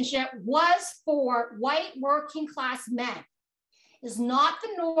relationship was for white working class men. Is not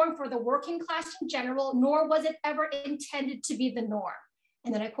the norm for the working class in general, nor was it ever intended to be the norm.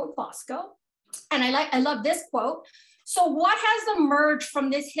 And then I quote Bosco, and I love this quote. So what has emerged from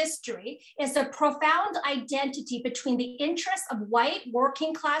this history is a profound identity between the interests of white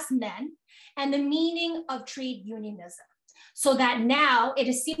working class men and the meaning of trade unionism, so that now it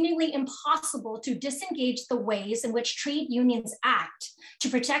is seemingly impossible to disengage the ways in which trade unions act to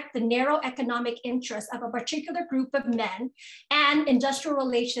protect the narrow economic interests of a particular group of men and industrial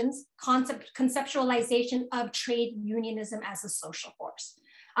relations conceptualization of trade unionism as a social force.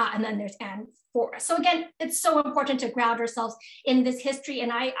 And then there's and for. So again, it's so important to ground ourselves in this history.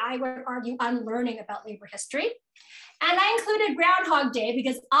 And I would argue unlearning about labor history. And I included Groundhog Day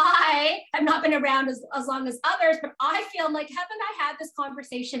because I have not been around as long as others, but I feel like, haven't I had this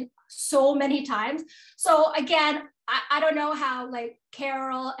conversation so many times? So again, I don't know how like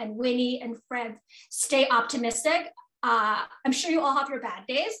Carol and Winnie and Fred stay optimistic. I'm sure you all have your bad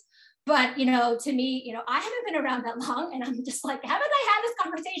days. But, you know, to me, you know, I haven't been around that long and I'm just like, haven't I had this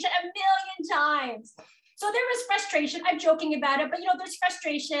conversation a million times? So there was frustration. I'm joking about it, but, you know, there's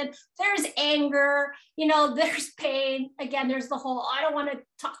frustration, there's anger, you know, there's pain. Again, there's the whole, I don't want to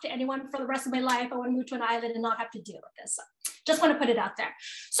talk to anyone for the rest of my life. I want to move to an island and not have to deal with this. So just want to put it out there.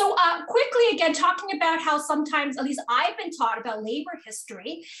 So quickly, again, talking about how sometimes, at least I've been taught about labor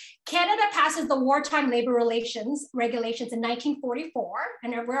history. Canada passes the Wartime Labor Regulations in 1944.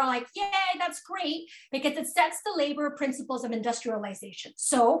 And we're all like, yay, that's great, because it sets the labor principles of industrialization.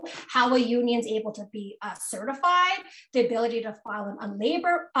 So how a union's able to be certified, the ability to file an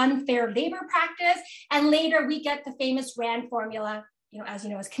unfair labor practice, and later we get the famous RAND formula, you know, as you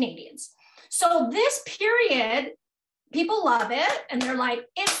know, as Canadians. So this period, people love it, and they're like,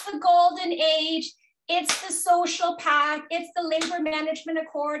 it's the golden age, it's the social pact, it's the labor management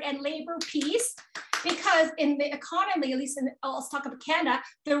accord and labor peace, because in the economy, at least let's talk about Canada,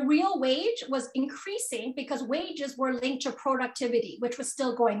 the real wage was increasing because wages were linked to productivity, which was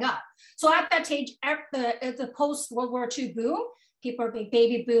still going up. So at that stage, at the post-World War II boom, people are big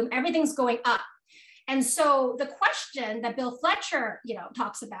baby boom, everything's going up. And so the question that Bill Fletcher, you know,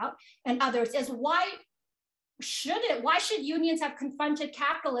 talks about and others is why should unions have confronted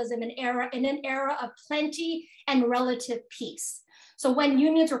capitalism in an era of plenty and relative peace? So when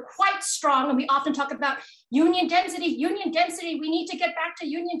unions were quite strong, and we often talk about union density, we need to get back to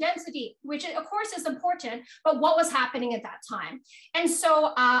union density, which of course is important, but what was happening at that time? And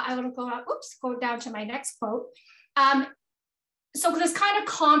so I will go down to my next quote. So this kind of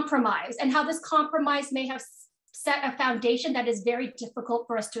compromise and how this compromise may have set a foundation that is very difficult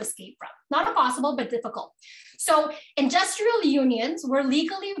for us to escape from. Not impossible, but difficult. So industrial unions were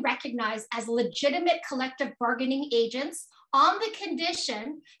legally recognized as legitimate collective bargaining agents on the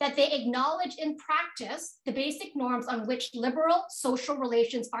condition that they acknowledge in practice the basic norms on which liberal social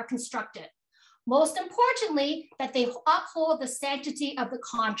relations are constructed. Most importantly, that they uphold the sanctity of the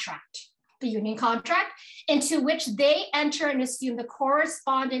contract, the union contract, into which they enter and assume the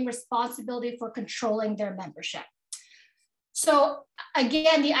corresponding responsibility for controlling their membership. So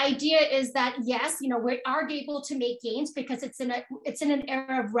again, the idea is that yes, we are able to make gains because it's in an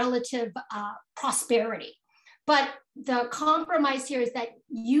era of relative prosperity. But the compromise here is that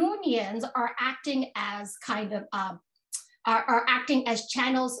unions are acting as are acting as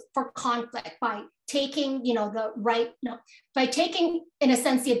channels for conflict by taking, by taking, in a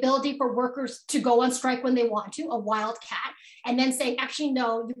sense, the ability for workers to go on strike when they want to, a wildcat, and then saying, actually,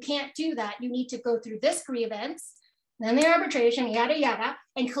 no, you can't do that. You need to go through this grievance, then the arbitration, yada, yada,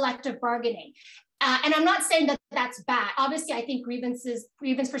 and collective bargaining. And I'm not saying that that's bad. Obviously, I think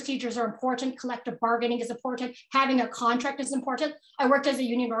grievance procedures are important. Collective bargaining is important. Having a contract is important. I worked as a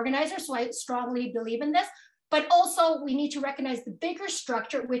union organizer, so I strongly believe in this. But also, we need to recognize the bigger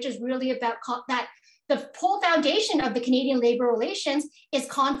structure, which is really about that the whole foundation of the Canadian labor relations is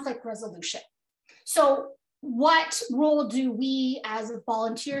conflict resolution. So what role do we as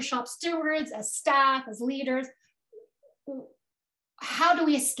volunteer shop stewards, as staff, as leaders, how do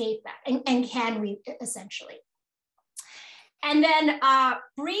we escape that? And can we, essentially? And then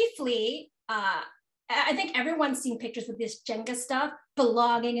briefly, I think everyone's seen pictures of this Jenga stuff,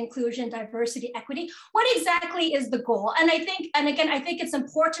 belonging, inclusion, diversity, equity. What exactly is the goal? And I think it's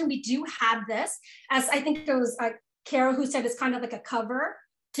important we do have this, as I think it was Carol who said it's kind of like a cover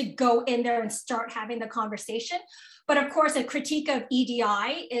to go in there and start having the conversation. But of course, a critique of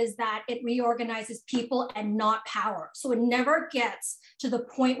EDI is that it reorganizes people and not power. So it never gets to the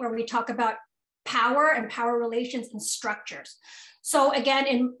point where we talk about power and power relations and structures. So again,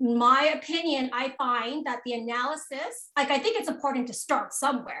 in my opinion, I find that the analysis, I think it's important to start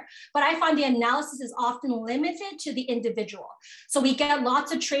somewhere, but I find the analysis is often limited to the individual. So we get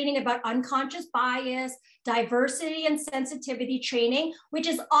lots of training about unconscious bias, diversity and sensitivity training, which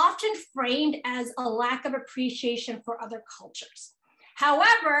is often framed as a lack of appreciation for other cultures.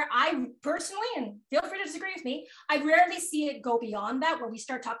 However, I personally, and feel free to disagree with me, I rarely see it go beyond that, where we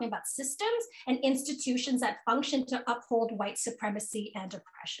start talking about systems and institutions that function to uphold white supremacy and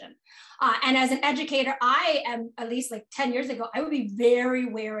oppression. And as an educator, I am, at least like 10 years ago, I would be very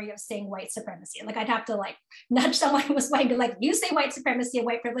wary of saying white supremacy. Like I'd have to nudge someone who was white to you say white supremacy and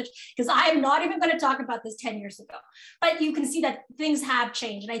white privilege, because I am not even going to talk about this 10 years ago. But you can see that things have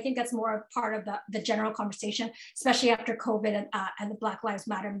changed. And I think that's more a part of the general conversation, especially after COVID and the Black Lives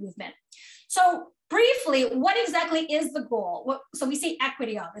Matter movement. So briefly, what exactly is the goal? So we say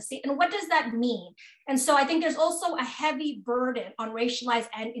equity, obviously, and what does that mean? And so I think there's also a heavy burden on racialized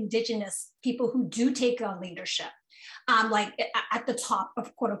and Indigenous people who do take on leadership, at the top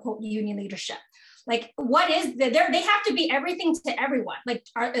of quote unquote union leadership. What is they have to be everything to everyone.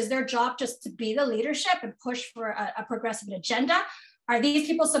 Is their job just to be the leadership and push for a progressive agenda? Are these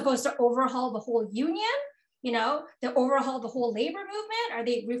people supposed to overhaul the whole union? They overhaul the whole labor movement? Are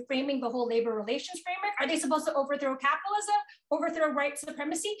they reframing the whole labor relations framework? Are they supposed to overthrow capitalism, overthrow white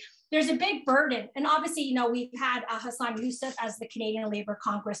supremacy? There's a big burden. And obviously, we've had Hassan Youssef as the Canadian Labour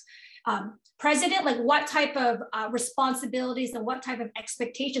Congress president. What type of responsibilities and what type of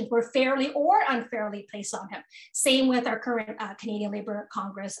expectations were fairly or unfairly placed on him? Same with our current Canadian Labour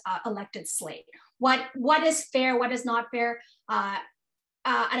Congress elected slate. What is fair, what is not fair? And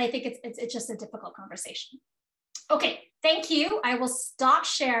I think it's just a difficult conversation. Okay, thank you. I will stop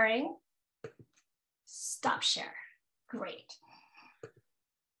sharing. Stop share. Great.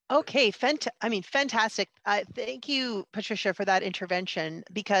 Okay, fantastic. Thank you, Patricia, for that intervention,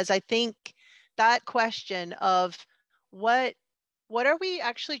 because I think that question of what are we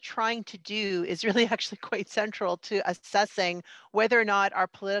actually trying to do is really actually quite central to assessing whether or not our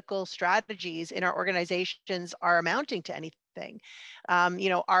political strategies in our organizations are amounting to anything.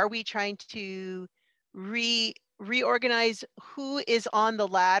 Are we trying to reorganize who is on the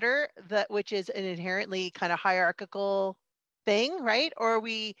ladder, which is an inherently kind of hierarchical thing, right? Or are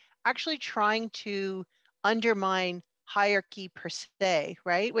we actually trying to undermine hierarchy per se,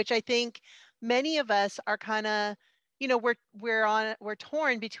 right? Which I think many of us are kind of, we're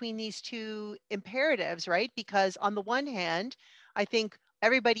torn between these two imperatives, right? Because on the one hand, I think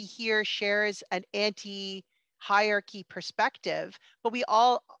everybody here shares an anti-hierarchy perspective, but we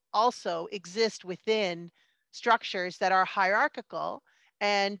all also exist within structures that are hierarchical.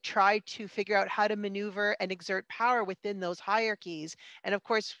 and try to figure out how to maneuver and exert power within those hierarchies. And of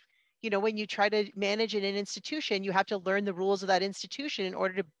course, when you try to manage in an institution, you have to learn the rules of that institution in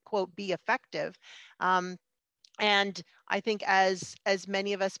order to, quote, be effective. And I think as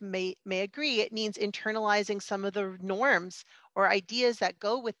many of us may agree, it means internalizing some of the norms or ideas that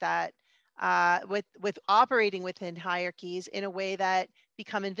go with that, with operating within hierarchies in a way that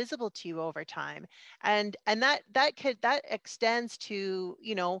become invisible to you over time. And that extends to,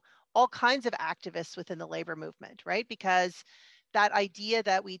 all kinds of activists within the labor movement, right? Because that idea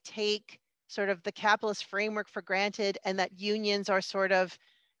that we take sort of the capitalist framework for granted, and that unions are sort of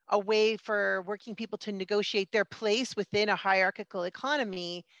a way for working people to negotiate their place within a hierarchical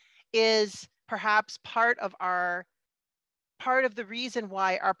economy, is perhaps part of the reason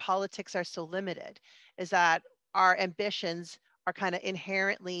why our politics are so limited, is that our ambitions are kind of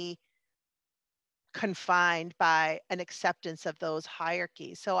inherently confined by an acceptance of those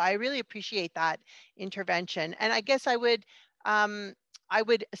hierarchies. So I really appreciate that intervention. And I guess I would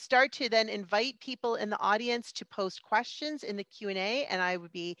start to then invite people in the audience to post questions in the Q&A, and I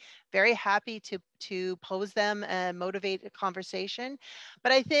would be very happy to pose them and motivate a conversation.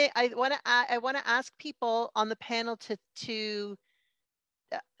 But I think I want to ask people on the panel to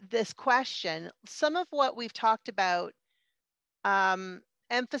this question. Some of what we've talked about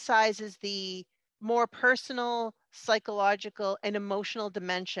emphasizes the more personal, psychological, and emotional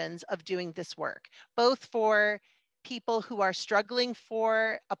dimensions of doing this work, both for people who are struggling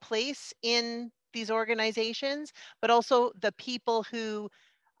for a place in these organizations, but also the people who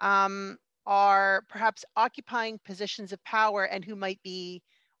are perhaps occupying positions of power and who might be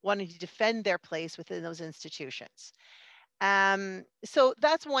wanting to defend their place within those institutions. So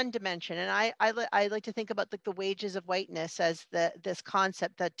that's one dimension, and I like to think about the wages of whiteness as this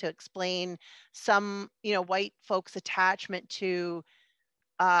concept that to explain some white folks' attachment to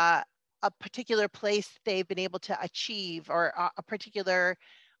a particular place they've been able to achieve, or a particular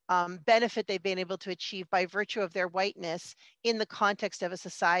benefit they've been able to achieve by virtue of their whiteness in the context of a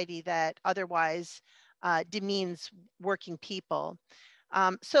society that otherwise demeans working people.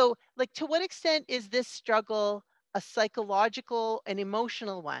 So, to what extent is this struggle a psychological and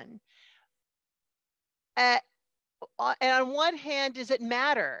emotional one? And on one hand, does it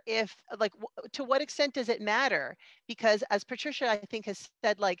matter if, to what extent does it matter? Because as Patricia, I think, has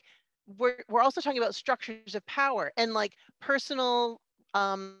said, we're also talking about structures of power, and personal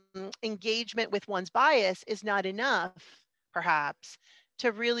engagement with one's bias is not enough, perhaps,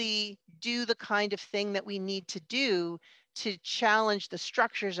 to really do the kind of thing that we need to do to challenge the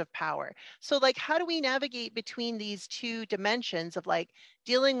structures of power. So how do we navigate between these two dimensions of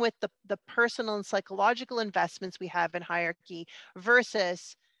dealing with the personal and psychological investments we have in hierarchy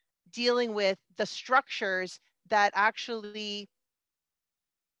versus dealing with the structures that actually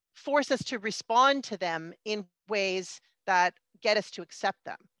force us to respond to them in ways that get us to accept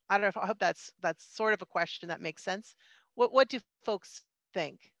them? I don't know. I hope that's sort of a question that makes sense. What do folks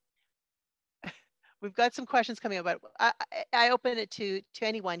think? We've got some questions coming up, but I open it to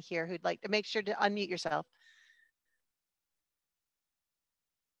anyone here who'd like to. Make sure to unmute yourself.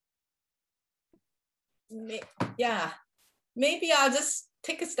 Yeah, maybe I'll just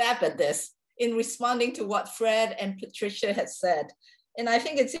take a stab at this in responding to what Fred and Patricia had said. And I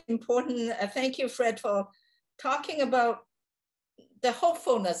think it's important. Thank you, Fred, for talking about the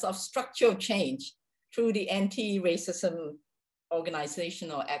hopefulness of structural change through the anti-racism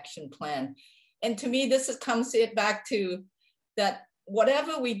organizational action plan. And to me, this comes back to that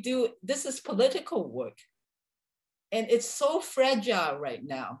whatever we do, this is political work. And it's so fragile right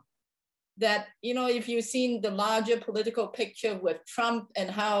now that, if you've seen the larger political picture with Trump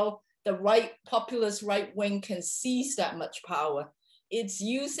and how the populist right wing can seize that much power, it's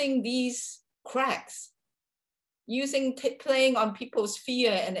using these cracks, playing on people's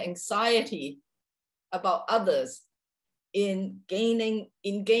fear and anxiety about others in gaining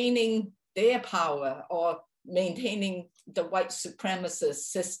their power or maintaining the white supremacist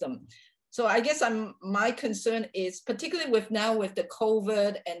system. So I guess my concern is, particularly with the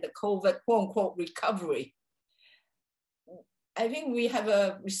COVID and the COVID quote unquote recovery, I think we have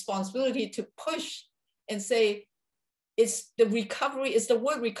a responsibility to push and say, is the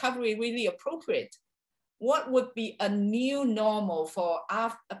word recovery really appropriate? What would be a new normal for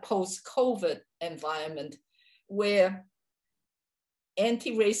a post-COVID environment where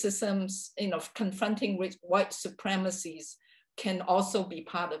anti-racism, confronting white supremacies can also be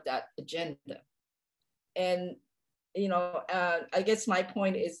part of that agenda? And, I guess my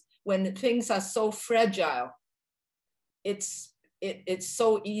point is, when things are so fragile, it's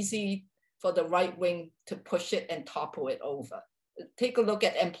so easy for the right wing to push it and topple it over. take a look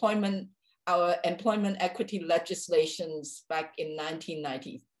at our employment equity legislations back in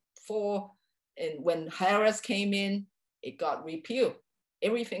 1994. And when Harris came in, it got repealed.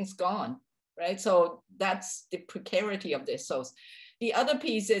 Everything's gone, right? So that's the precarity of this. So the other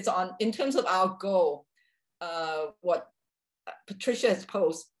piece is in terms of our goal, what Patricia has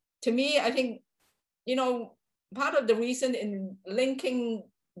posed. To me, I think, part of the reason in linking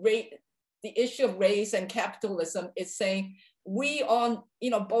the issue of race and capitalism is saying we all,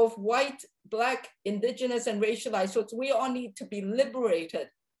 both white, Black, Indigenous, and racialized folks, we all need to be liberated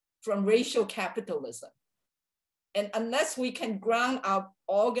from racial capitalism. And unless we can ground our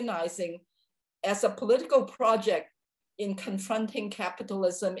organizing as a political project in confronting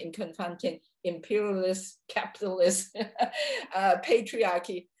capitalism, in confronting imperialist, capitalist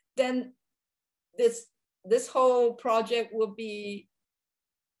patriarchy, then this whole project will be,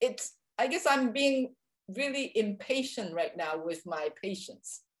 I guess I'm being really impatient right now with my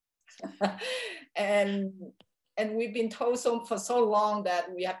patients. and we've been told for so long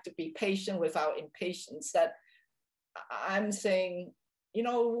that we have to be patient with our impatience, that I'm saying,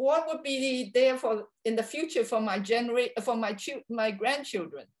 what would be there in the future for my my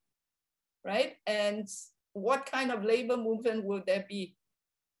grandchildren, right? And what kind of labor movement will there be?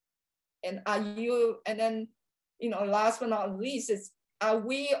 And then, last but not least, are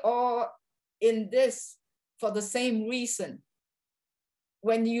we all in this for the same reason?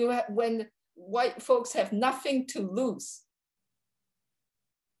 When white folks have nothing to lose,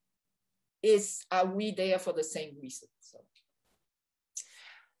 are we there for the same reason? So.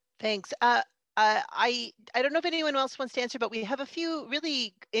 Thanks. I don't know if anyone else wants to answer, but we have a few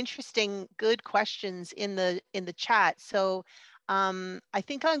really interesting, good questions in the chat. So I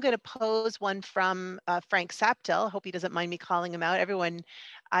think I'm going to pose one from Frank Saptel. Hope he doesn't mind me calling him out. Everyone,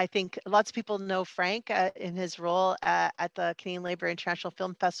 I think lots of people know Frank in his role at the Canadian Labour International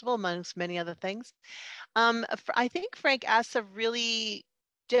Film Festival, amongst many other things. I think Frank asks a really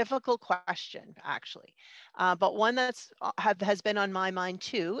difficult question, actually, but one that's has been on my mind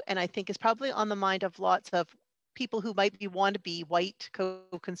too, and I think is probably on the mind of lots of people who might be wannabe white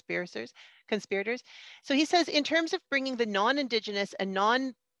co-conspirators. So he says, in terms of bringing the non-Indigenous and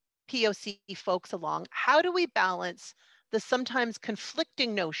non-POC folks along, how do we balance the sometimes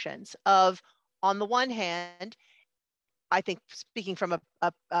conflicting notions of, on the one hand, I think speaking from a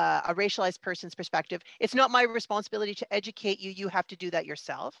racialized person's perspective, it's not my responsibility to educate you, you have to do that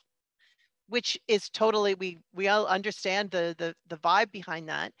yourself, which is totally, we all understand the vibe behind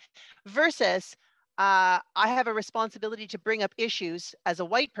that, versus I have a responsibility to bring up issues as a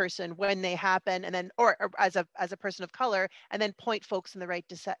white person when they happen, and then, or as a person of color, and then point folks in the right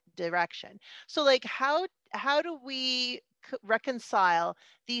direction. So like, how do we reconcile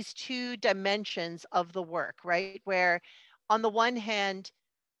these two dimensions of the work, right? Where on the one hand,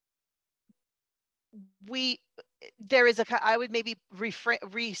 there is I would maybe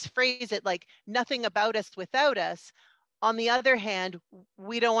rephrase it like nothing about us without us. On the other hand,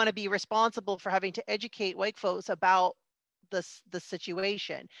 we don't want to be responsible for having to educate white folks about the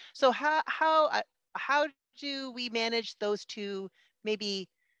situation. So how do we manage those two maybe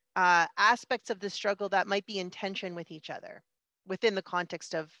aspects of the struggle that might be in tension with each other within the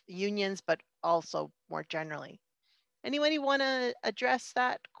context of unions, but also more generally? Anybody want to address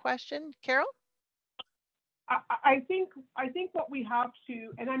that question? Carol? I think what we have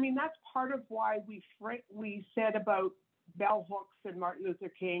to, and I mean, that's part of why we said about bell hooks and Martin Luther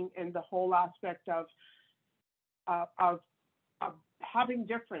King and the whole aspect of having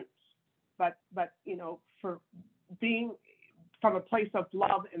difference, but for being from a place of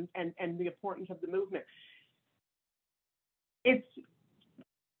love and the importance of the movement. It's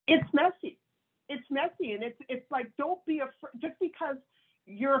messy. It's messy, and it's like, don't be afraid just because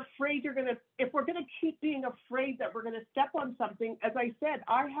you're afraid if we're gonna keep being afraid that we're gonna step on something. As I said,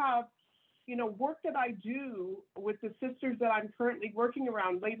 I have work that I do with the sisters that I'm currently working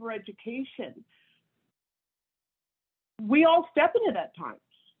around, labor education. We all step in it at times.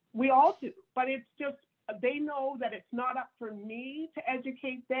 We all do, but it's just, they know that it's not up for me to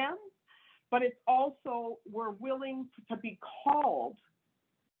educate them, but it's also, we're willing to be called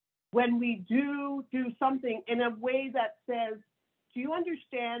when we do something in a way that says, do you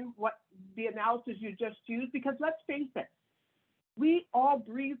understand what the analysis you just used? Because let's face it, we all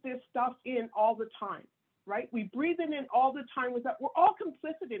breathe this stuff in all the time, right? We breathe it in all the time with that. We're all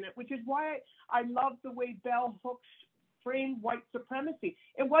complicit in it, which is why I love the way Bell Hooks framed white supremacy.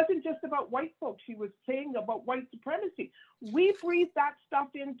 It wasn't just about white folks. She was saying about white supremacy. We breathe that stuff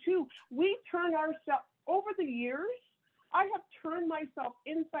in too. We turn ourselves, over the years, I have turned myself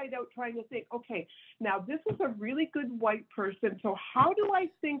inside out trying to think, okay, now this is a really good white person. So how do I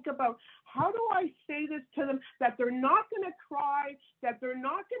say this to them that they're not going to cry, that they're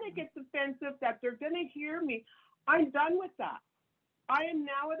not going to get defensive, that they're going to hear me? I'm done with that. I am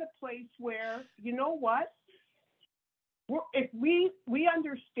now at a place where, you know what? If we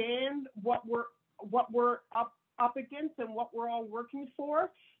understand what we're up against and what we're all working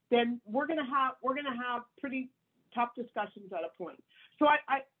for, then we're gonna have pretty tough discussions at a point. So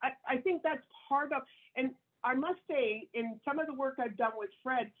I think that's part of, and I must say, in some of the work I've done with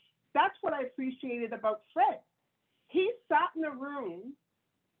Fred, that's what I appreciated about Fred. He sat in a room.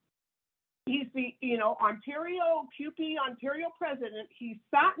 He's the Ontario president. He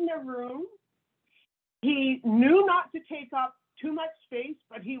sat in a room. He knew not to take up too much space,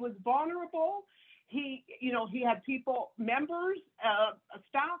 but he was vulnerable. He had people, members,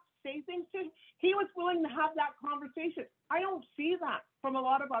 staff say things to him. He was willing to have that conversation. I don't see that from a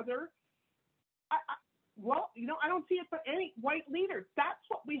lot of other, I don't see it for any white leaders. That's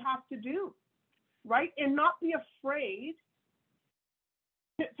what we have to do, right? And not be afraid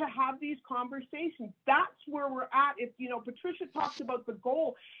to have these conversations. That's where we're at. If, Patricia talks about the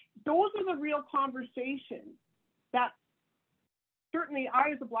goal, those are the real conversations that certainly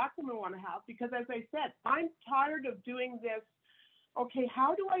I as a Black woman want to have, because as I said, I'm tired of doing this. Okay,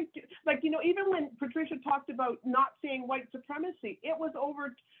 how do I do, even when Patricia talked about not saying white supremacy,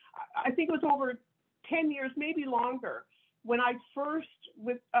 I think it was over 10 years, maybe longer, when I first,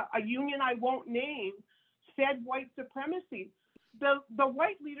 with a union I won't name, said white supremacy. The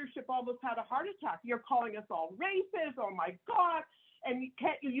white leadership almost had a heart attack. You're calling us all racist, oh my God, and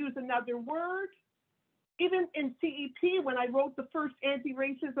can't you use another word? Even in CEP, when I wrote the first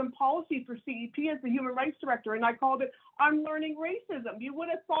anti-racism policy for CEP as the human rights director, and I called it Unlearning Racism, you would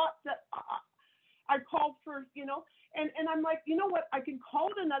have thought that I called for, and I'm like, you know what, I can call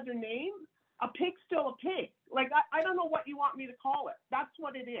it another name. A pig's still a pig. I don't know what you want me to call it. That's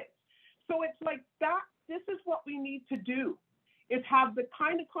what it is. So it's like that, this is what we need to do, is have the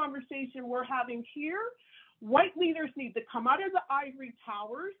kind of conversation we're having here. White leaders need to come out of the ivory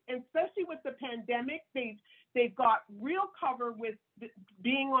towers, and especially with the pandemic, they've got real cover with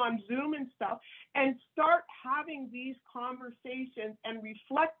being on Zoom and stuff, and start having these conversations and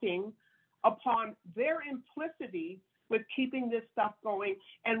reflecting upon their implicity with keeping this stuff going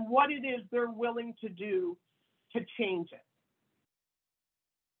and what it is they're willing to do to change it.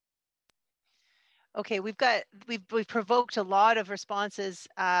 Okay, we've provoked a lot of responses,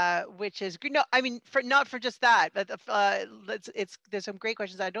 which is great. No, I mean, not for just that, but there's some great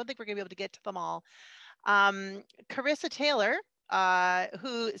questions. I don't think we're gonna be able to get to them all. Carissa Taylor,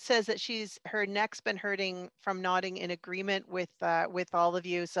 who says that her neck's been hurting from nodding in agreement with all of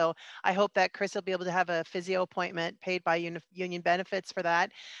you. So I hope that Chris will be able to have a physio appointment paid by union benefits for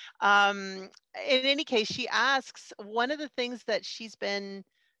that. In any case, she asks, one of the things that she's been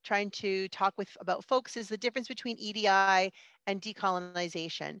trying to talk about folks is the difference between EDI and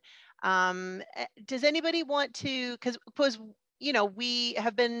decolonization. Does anybody want to, because we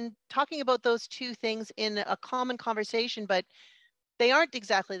have been talking about those two things in a common conversation, but they aren't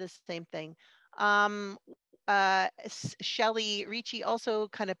exactly the same thing. Shelley Ricci also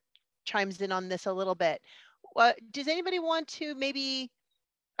kind of chimes in on this a little bit. Does anybody want to maybe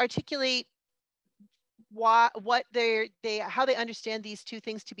articulate how they understand these two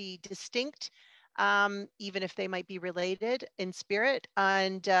things to be distinct, even if they might be related in spirit,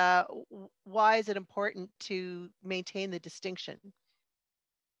 and why is it important to maintain the distinction?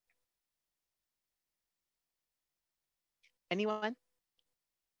 Anyone?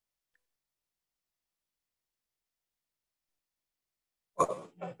 Well,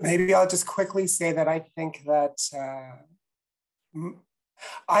 maybe I'll just quickly say that I think that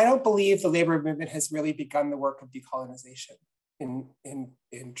I don't believe the labor movement has really begun the work of decolonization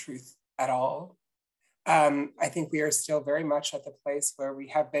in truth at all. I think we are still very much at the place where we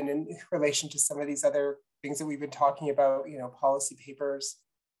have been in relation to some of these other things that we've been talking about, policy papers,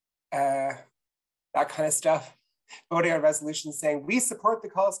 that kind of stuff, voting on resolutions saying, we support the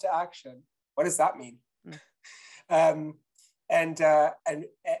calls to action. What does that mean? And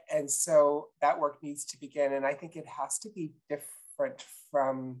so that work needs to begin. And I think it has to be different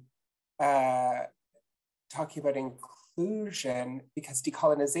from talking about inclusion, because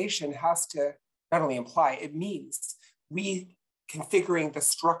decolonization has to not only imply, it means reconfiguring the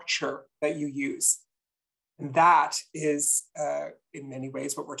structure that you use. And that is, in many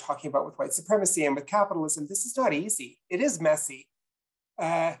ways, what we're talking about with white supremacy and with capitalism. This is not easy. It is messy.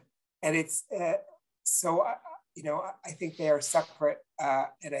 And it's, so, I think they are separate.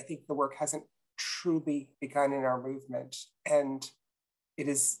 And I think the work hasn't truly begun in our movement, and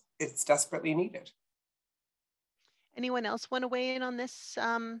it's desperately needed. Anyone else want to weigh in on this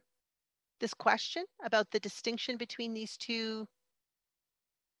this question about the distinction between these two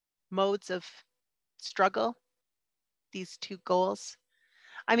modes of struggle, these two goals?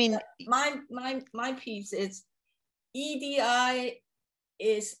 I mean, my piece is EDI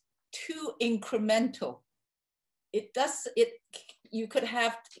is too incremental. They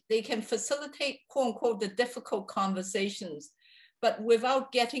can facilitate, quote unquote, the difficult conversations, but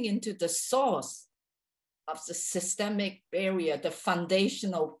without getting into the source of the systemic barrier, the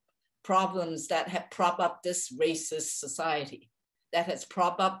foundational problems that have propped up this racist society, that has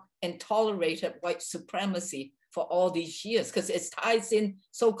propped up and tolerated white supremacy for all these years, because it ties in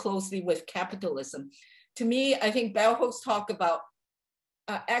so closely with capitalism. To me, I think bell hooks talk about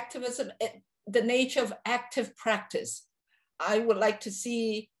activism, the nature of active practice. I would like to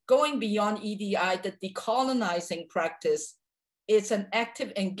see, going beyond EDI, the decolonizing practice is an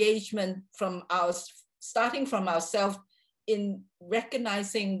active engagement from starting from ourselves in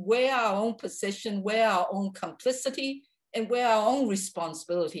recognizing where our own position, where our own complicity, and where our own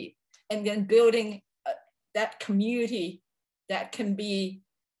responsibility, and then building that community that can be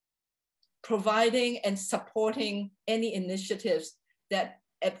providing and supporting any initiatives that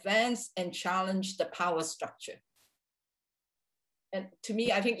advance and challenge the power structure. And to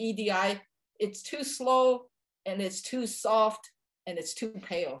me, I think EDI, it's too slow, and it's too soft, and it's too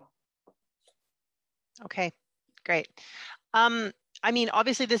pale. Okay, great. I mean,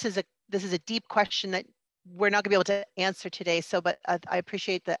 obviously this is a deep question that we're not gonna be able to answer today. So, but I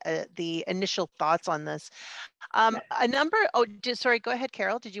appreciate the initial thoughts on this. Sorry, go ahead,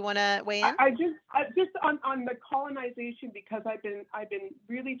 Carol. Did you want to weigh in? I just on the colonization, because I've been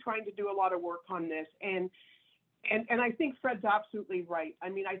really trying to do a lot of work on this, and I think Fred's absolutely right. I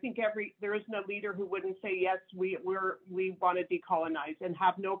mean, I think there isn't a leader who wouldn't say, yes, we want to decolonize, and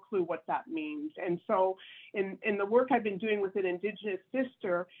have no clue what that means. And so in the work I've been doing with an Indigenous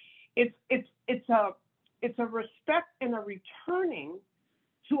sister, it's a respect and a returning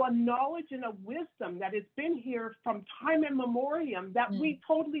to a knowledge and a wisdom that has been here from time immemorial that we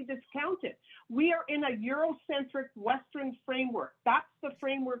totally discounted. We are in a Eurocentric Western framework. That's the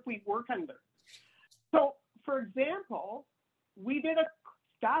framework we work under. So, for example, we did a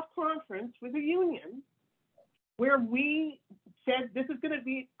staff conference with a union where we said this is going to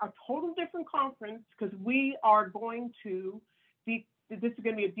be a total different conference because we are going to this is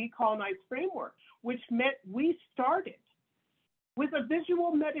going to be a decolonized framework, which meant we started with a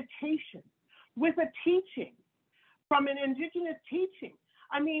visual meditation, with a teaching from an Indigenous teaching.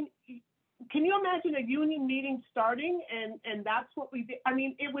 I mean, can you imagine a union meeting starting and that's what we did? I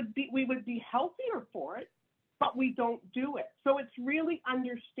mean, we would be healthier for it, but we don't do it. So it's really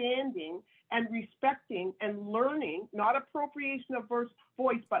understanding and respecting and learning, not appropriation of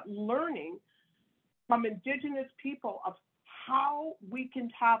voice, but learning from Indigenous people of how we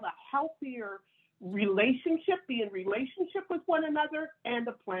can have a healthier relationship, be in relationship with one another and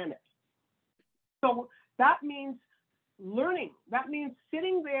the planet. So that means learning. That means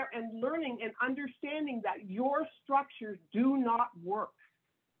sitting there and learning and understanding that your structures do not work.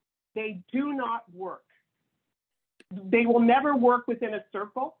 They do not work. They will never work within a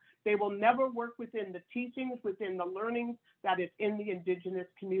circle. They will never work within the teachings, within the learning that is in the Indigenous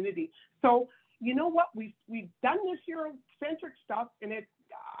community. So you know what? We've done this Eurocentric stuff, and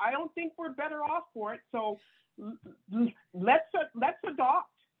I don't think we're better off for it. So let's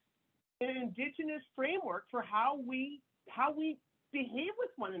adopt an Indigenous framework for how we behave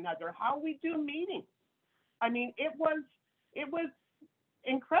with one another, how we do meetings. I mean, it was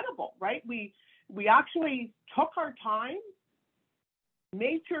incredible, right? We actually took our time,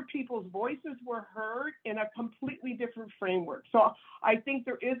 made sure people's voices were heard in a completely different framework. So I think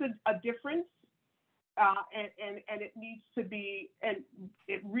there is a difference. And it needs to be, and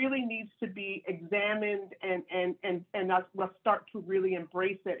it really needs to be examined, and let's start to really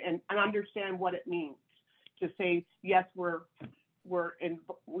embrace it and understand what it means to say, yes, we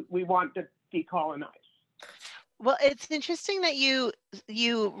want to decolonize. Well, it's interesting that you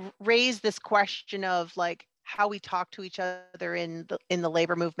raise this question of like how we talk to each other in the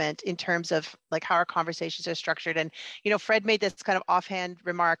labor movement in terms of like how our conversations are structured. And, you know, Fred made this kind of offhand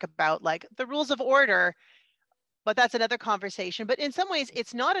remark about like the rules of order, but that's another conversation. But in some ways,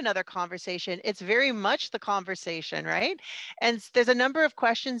 it's not another conversation. It's very much the conversation, right? And there's a number of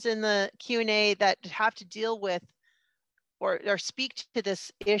questions in the Q&A that have to deal with or speak to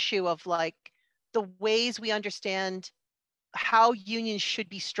this issue of like the ways we understand how unions should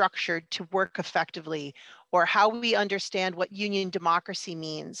be structured to work effectively, or how we understand what union democracy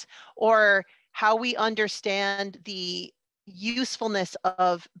means, or how we understand the usefulness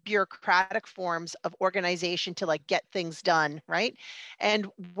of bureaucratic forms of organization to like get things done, right? And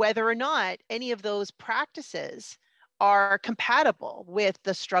whether or not any of those practices are compatible with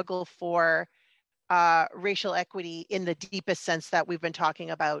the struggle for racial equity in the deepest sense that we've been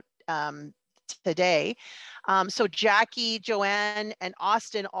talking about today. So Jackie, Joanne, and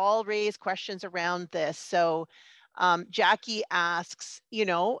Austin all raise questions around this. So Jackie asks, you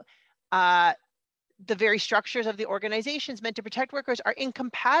know, the very structures of the organizations meant to protect workers are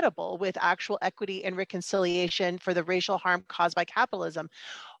incompatible with actual equity and reconciliation for the racial harm caused by capitalism.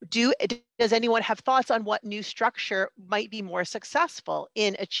 Does anyone have thoughts on what new structure might be more successful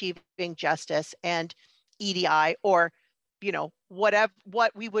in achieving justice and EDI, or, you know, what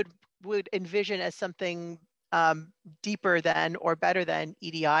we would envision as something deeper than or better than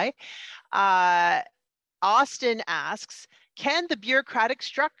EDI? Austin asks, can the bureaucratic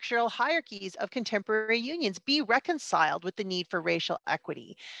structural hierarchies of contemporary unions be reconciled with the need for racial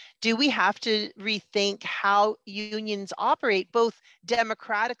equity? Do we have to rethink how unions operate both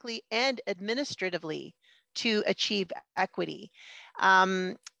democratically and administratively to achieve equity?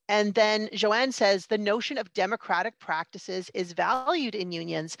 And then Joanne says, the notion of democratic practices is valued in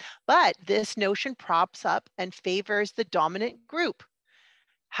unions, but this notion props up and favors the dominant group.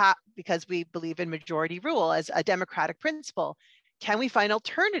 Because we believe in majority rule as a democratic principle. Can we find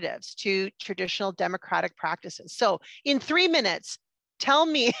alternatives to traditional democratic practices? So in 3 minutes, tell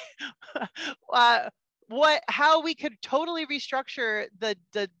me how we could totally restructure the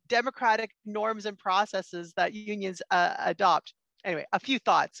democratic norms and processes that unions adopt. Anyway, a few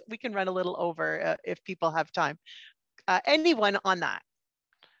thoughts. We can run a little over if people have time. Anyone on that?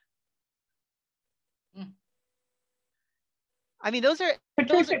 I mean, those are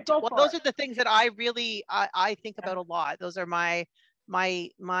the things that I really I think about a lot. Those are those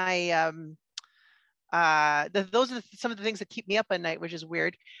are some of the things that keep me up at night, which is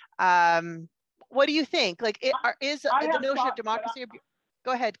weird. What do you think? Like, is the notion of democracy?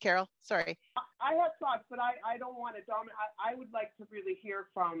 Go ahead, Carol. Sorry. I have thoughts, but I don't want to dominate. I would like to really hear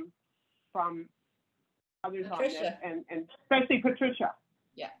from others Patricia. on this, and especially Patricia.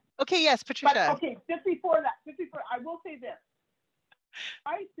 Yeah. Okay. Yes, Patricia. But, okay. Just before I will say this.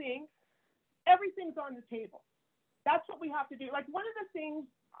 I think everything's on the table. That's what we have to do. Like, one of the things,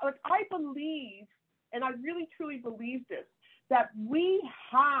 like, I believe, and I really truly believe this, that we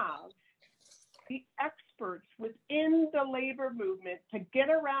have the experts within the labor movement to get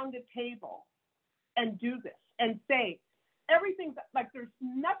around the table and do this and say everything's like, there's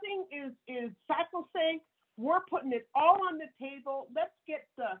nothing is sacrosanct. We're putting it all on the table. Let's get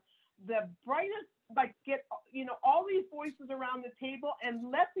the brightest, like, get, you know, all these voices around the table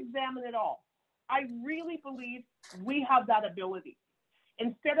and let's examine it all. I really believe we have that ability.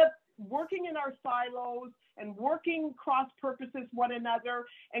 Instead of working in our silos and working cross purposes one another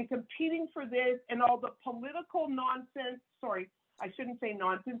and competing for this and all the political nonsense, sorry, I shouldn't say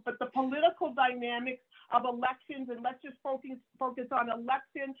nonsense, but the political dynamics of elections, and let's just focus on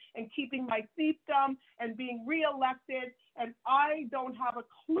election and keeping my fiefdom and being reelected. And I don't have a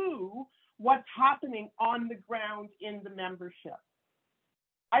clue what's happening on the ground in the membership.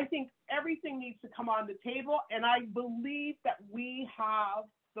 I think everything needs to come on the table, and I believe that we have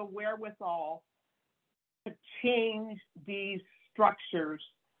the wherewithal to change these structures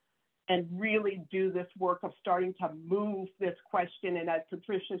and really do this work of starting to move this question. And as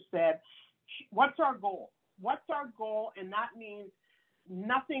Patricia said, what's our goal? What's our goal? And that means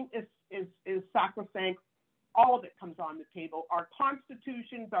nothing is sacrosanct. All of it comes on the table. Our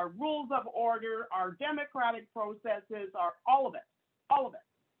constitutions, our rules of order, our democratic processes, all of it.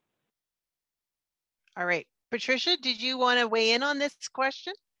 All right. Patricia, did you want to weigh in on this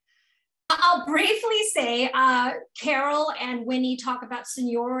question? I'll briefly say, Carol and Winnie talk about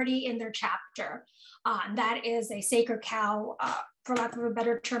seniority in their chapter. That is a sacred cow, for lack of a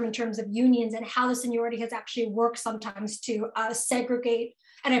better term, in terms of unions and how the seniority has actually worked sometimes to segregate,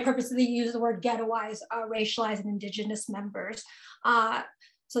 and I purposely use the word ghettoize, racialize, and Indigenous members.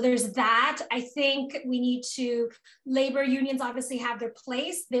 So there's that. I think we need to, labor unions obviously have their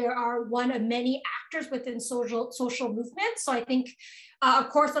place. They are one of many actors within social movements. So I think, of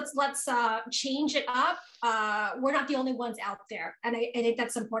course, let's change it up. We're not the only ones out there. And I think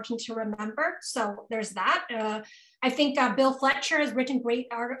that's important to remember. So there's that. I think Bill Fletcher has written great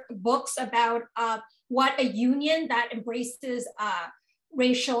books about what a union that embraces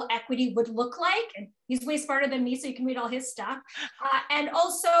racial equity would look like, and he's way smarter than me, so you can read all his stuff. And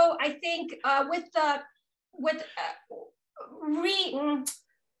also, I think with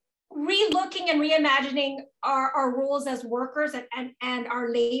relooking and reimagining our roles as workers and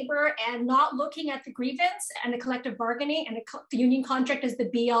our labor, and not looking at the grievance and the collective bargaining and the union contract as the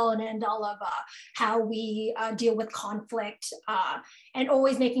be all and end all of how we deal with conflict, and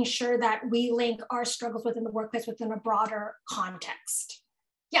always making sure that we link our struggles within the workplace within a broader context.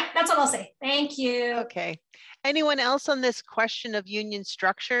 Yeah, that's all I'll say. Thank you. Okay. Anyone else on this question of union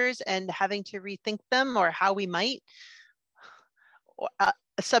structures and having to rethink them, or how we might? A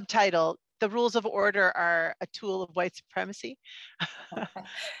subtitle: the rules of order are a tool of white supremacy.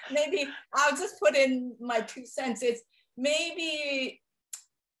 Maybe I'll just put in my 2 cents. It's maybe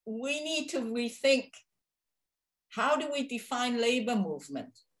we need to rethink, how do we define labor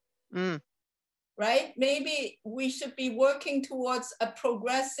movement? Right? Maybe we should be working towards a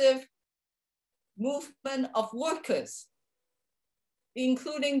progressive movement of workers,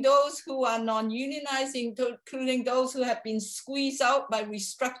 including those who are non-unionizing, including those who have been squeezed out by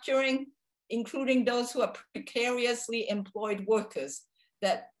restructuring, including those who are precariously employed workers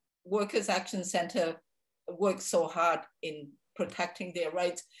that Workers' Action Center works so hard in protecting their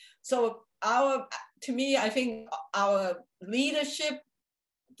rights. So to me, I think our leadership,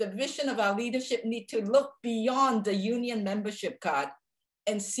 the vision of our leadership, need to look beyond the union membership card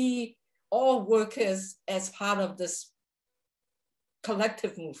and see all workers as part of this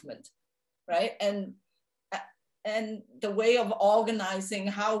collective movement, right? And the way of organizing,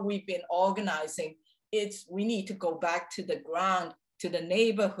 how we've been organizing, we need to go back to the ground, to the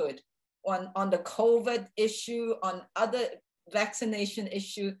neighborhood, on the COVID issue, on other vaccination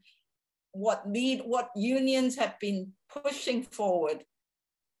issue, what unions have been pushing forward.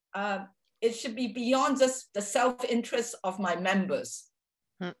 It should be beyond just the self-interest of my members,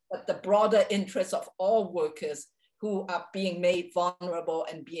 but the broader interest of all workers who are being made vulnerable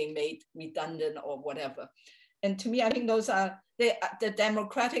and being made redundant or whatever. And to me, I think those are, the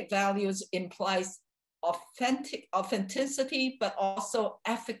democratic values implies authenticity, but also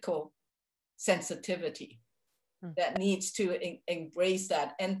ethical sensitivity that needs to embrace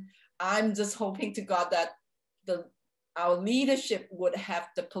that. And I'm just hoping to God that our leadership would have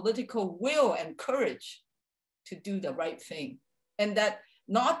the political will and courage to do the right thing, and that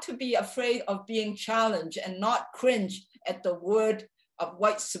not to be afraid of being challenged and not cringe at the word of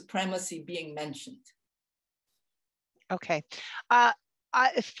white supremacy being mentioned. Okay.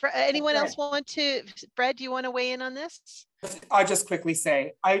 Anyone else want to, Fred, do you want to weigh in on this? I'll just quickly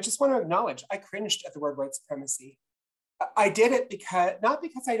say, I just want to acknowledge, I cringed at the word white supremacy. I did it not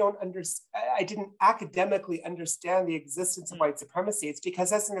because I didn't academically understand the existence of white supremacy. It's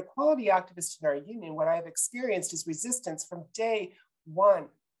because as an equality activist in our union, what I've experienced is resistance from day one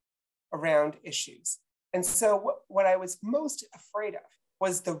around issues. And so what I was most afraid of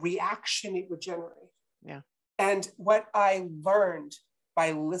was the reaction it would generate. Yeah. And what I learned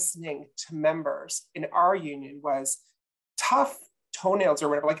by listening to members in our union was tough toenails or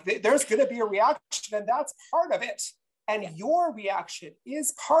whatever, like there's going to be a reaction and that's part of it. And your reaction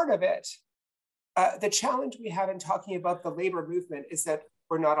is part of it. The challenge we have in talking about the labor movement is that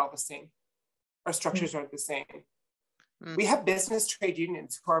we're not all the same. Our structures aren't the same. We have business trade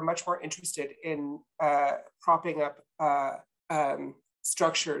unions who are much more interested in propping up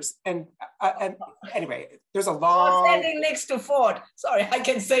structures. And anyway, there's a long... Standing next to Ford. Sorry, I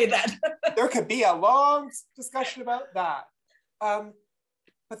can say that. There could be a long discussion about that.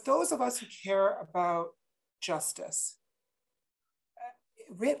 But those of us who care about justice,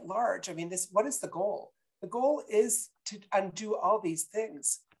 writ large, I mean, what is the goal? The goal is to undo all these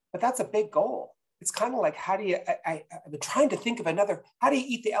things, but that's a big goal. It's kind of like, how do you, I've been trying to think of another, how do you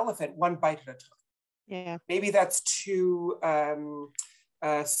eat the elephant one bite at a time? Yeah. Maybe that's too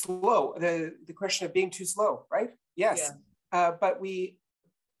slow, the question of being too slow, right? Yes. Yeah. But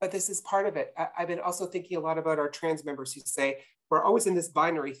this is part of it. I've been also thinking a lot about our trans members who say, we're always in this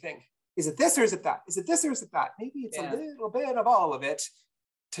binary thing. Is it this or is it that? Is it this or is it that? Maybe it's a little bit of all of it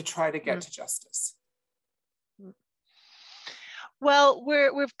to try to get to justice. Well,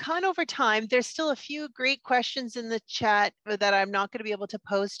 we've gone over time. There's still a few great questions in the chat that I'm not going to be able to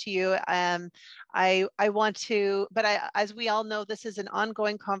pose to you. I want to, but as we all know, this is an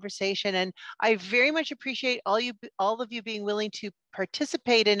ongoing conversation, and I very much appreciate all of you being willing to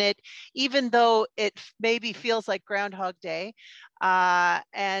participate in it, even though it maybe feels like Groundhog Day.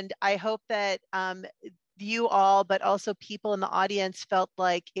 And I hope that you all, but also people in the audience, felt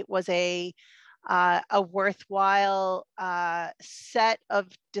like it was a worthwhile set of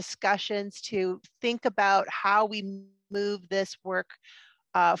discussions to think about how we move this work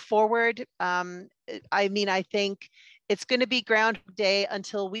forward. I mean, I think it's going to be Groundhog Day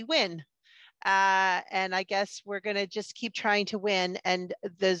until we win. And I guess we're going to just keep trying to win. And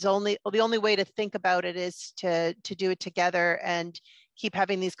the only way to think about it is to do it together and keep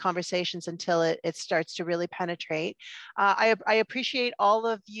having these conversations until it starts to really penetrate. I appreciate all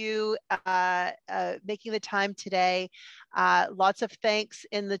of you making the time today. Lots of thanks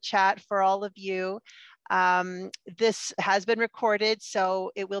in the chat for all of you. This has been recorded,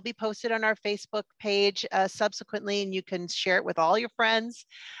 so it will be posted on our Facebook page subsequently, and you can share it with all your friends.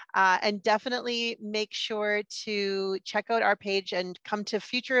 And definitely make sure to check out our page and come to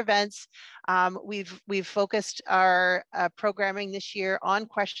future events. We've focused our programming this year on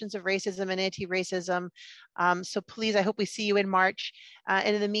questions of racism and anti-racism. So please, I hope we see you in March.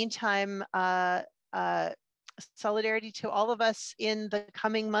 And in the meantime, solidarity to all of us in the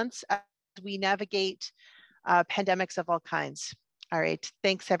coming months as we navigate pandemics of all kinds. All right,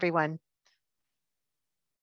 thanks everyone.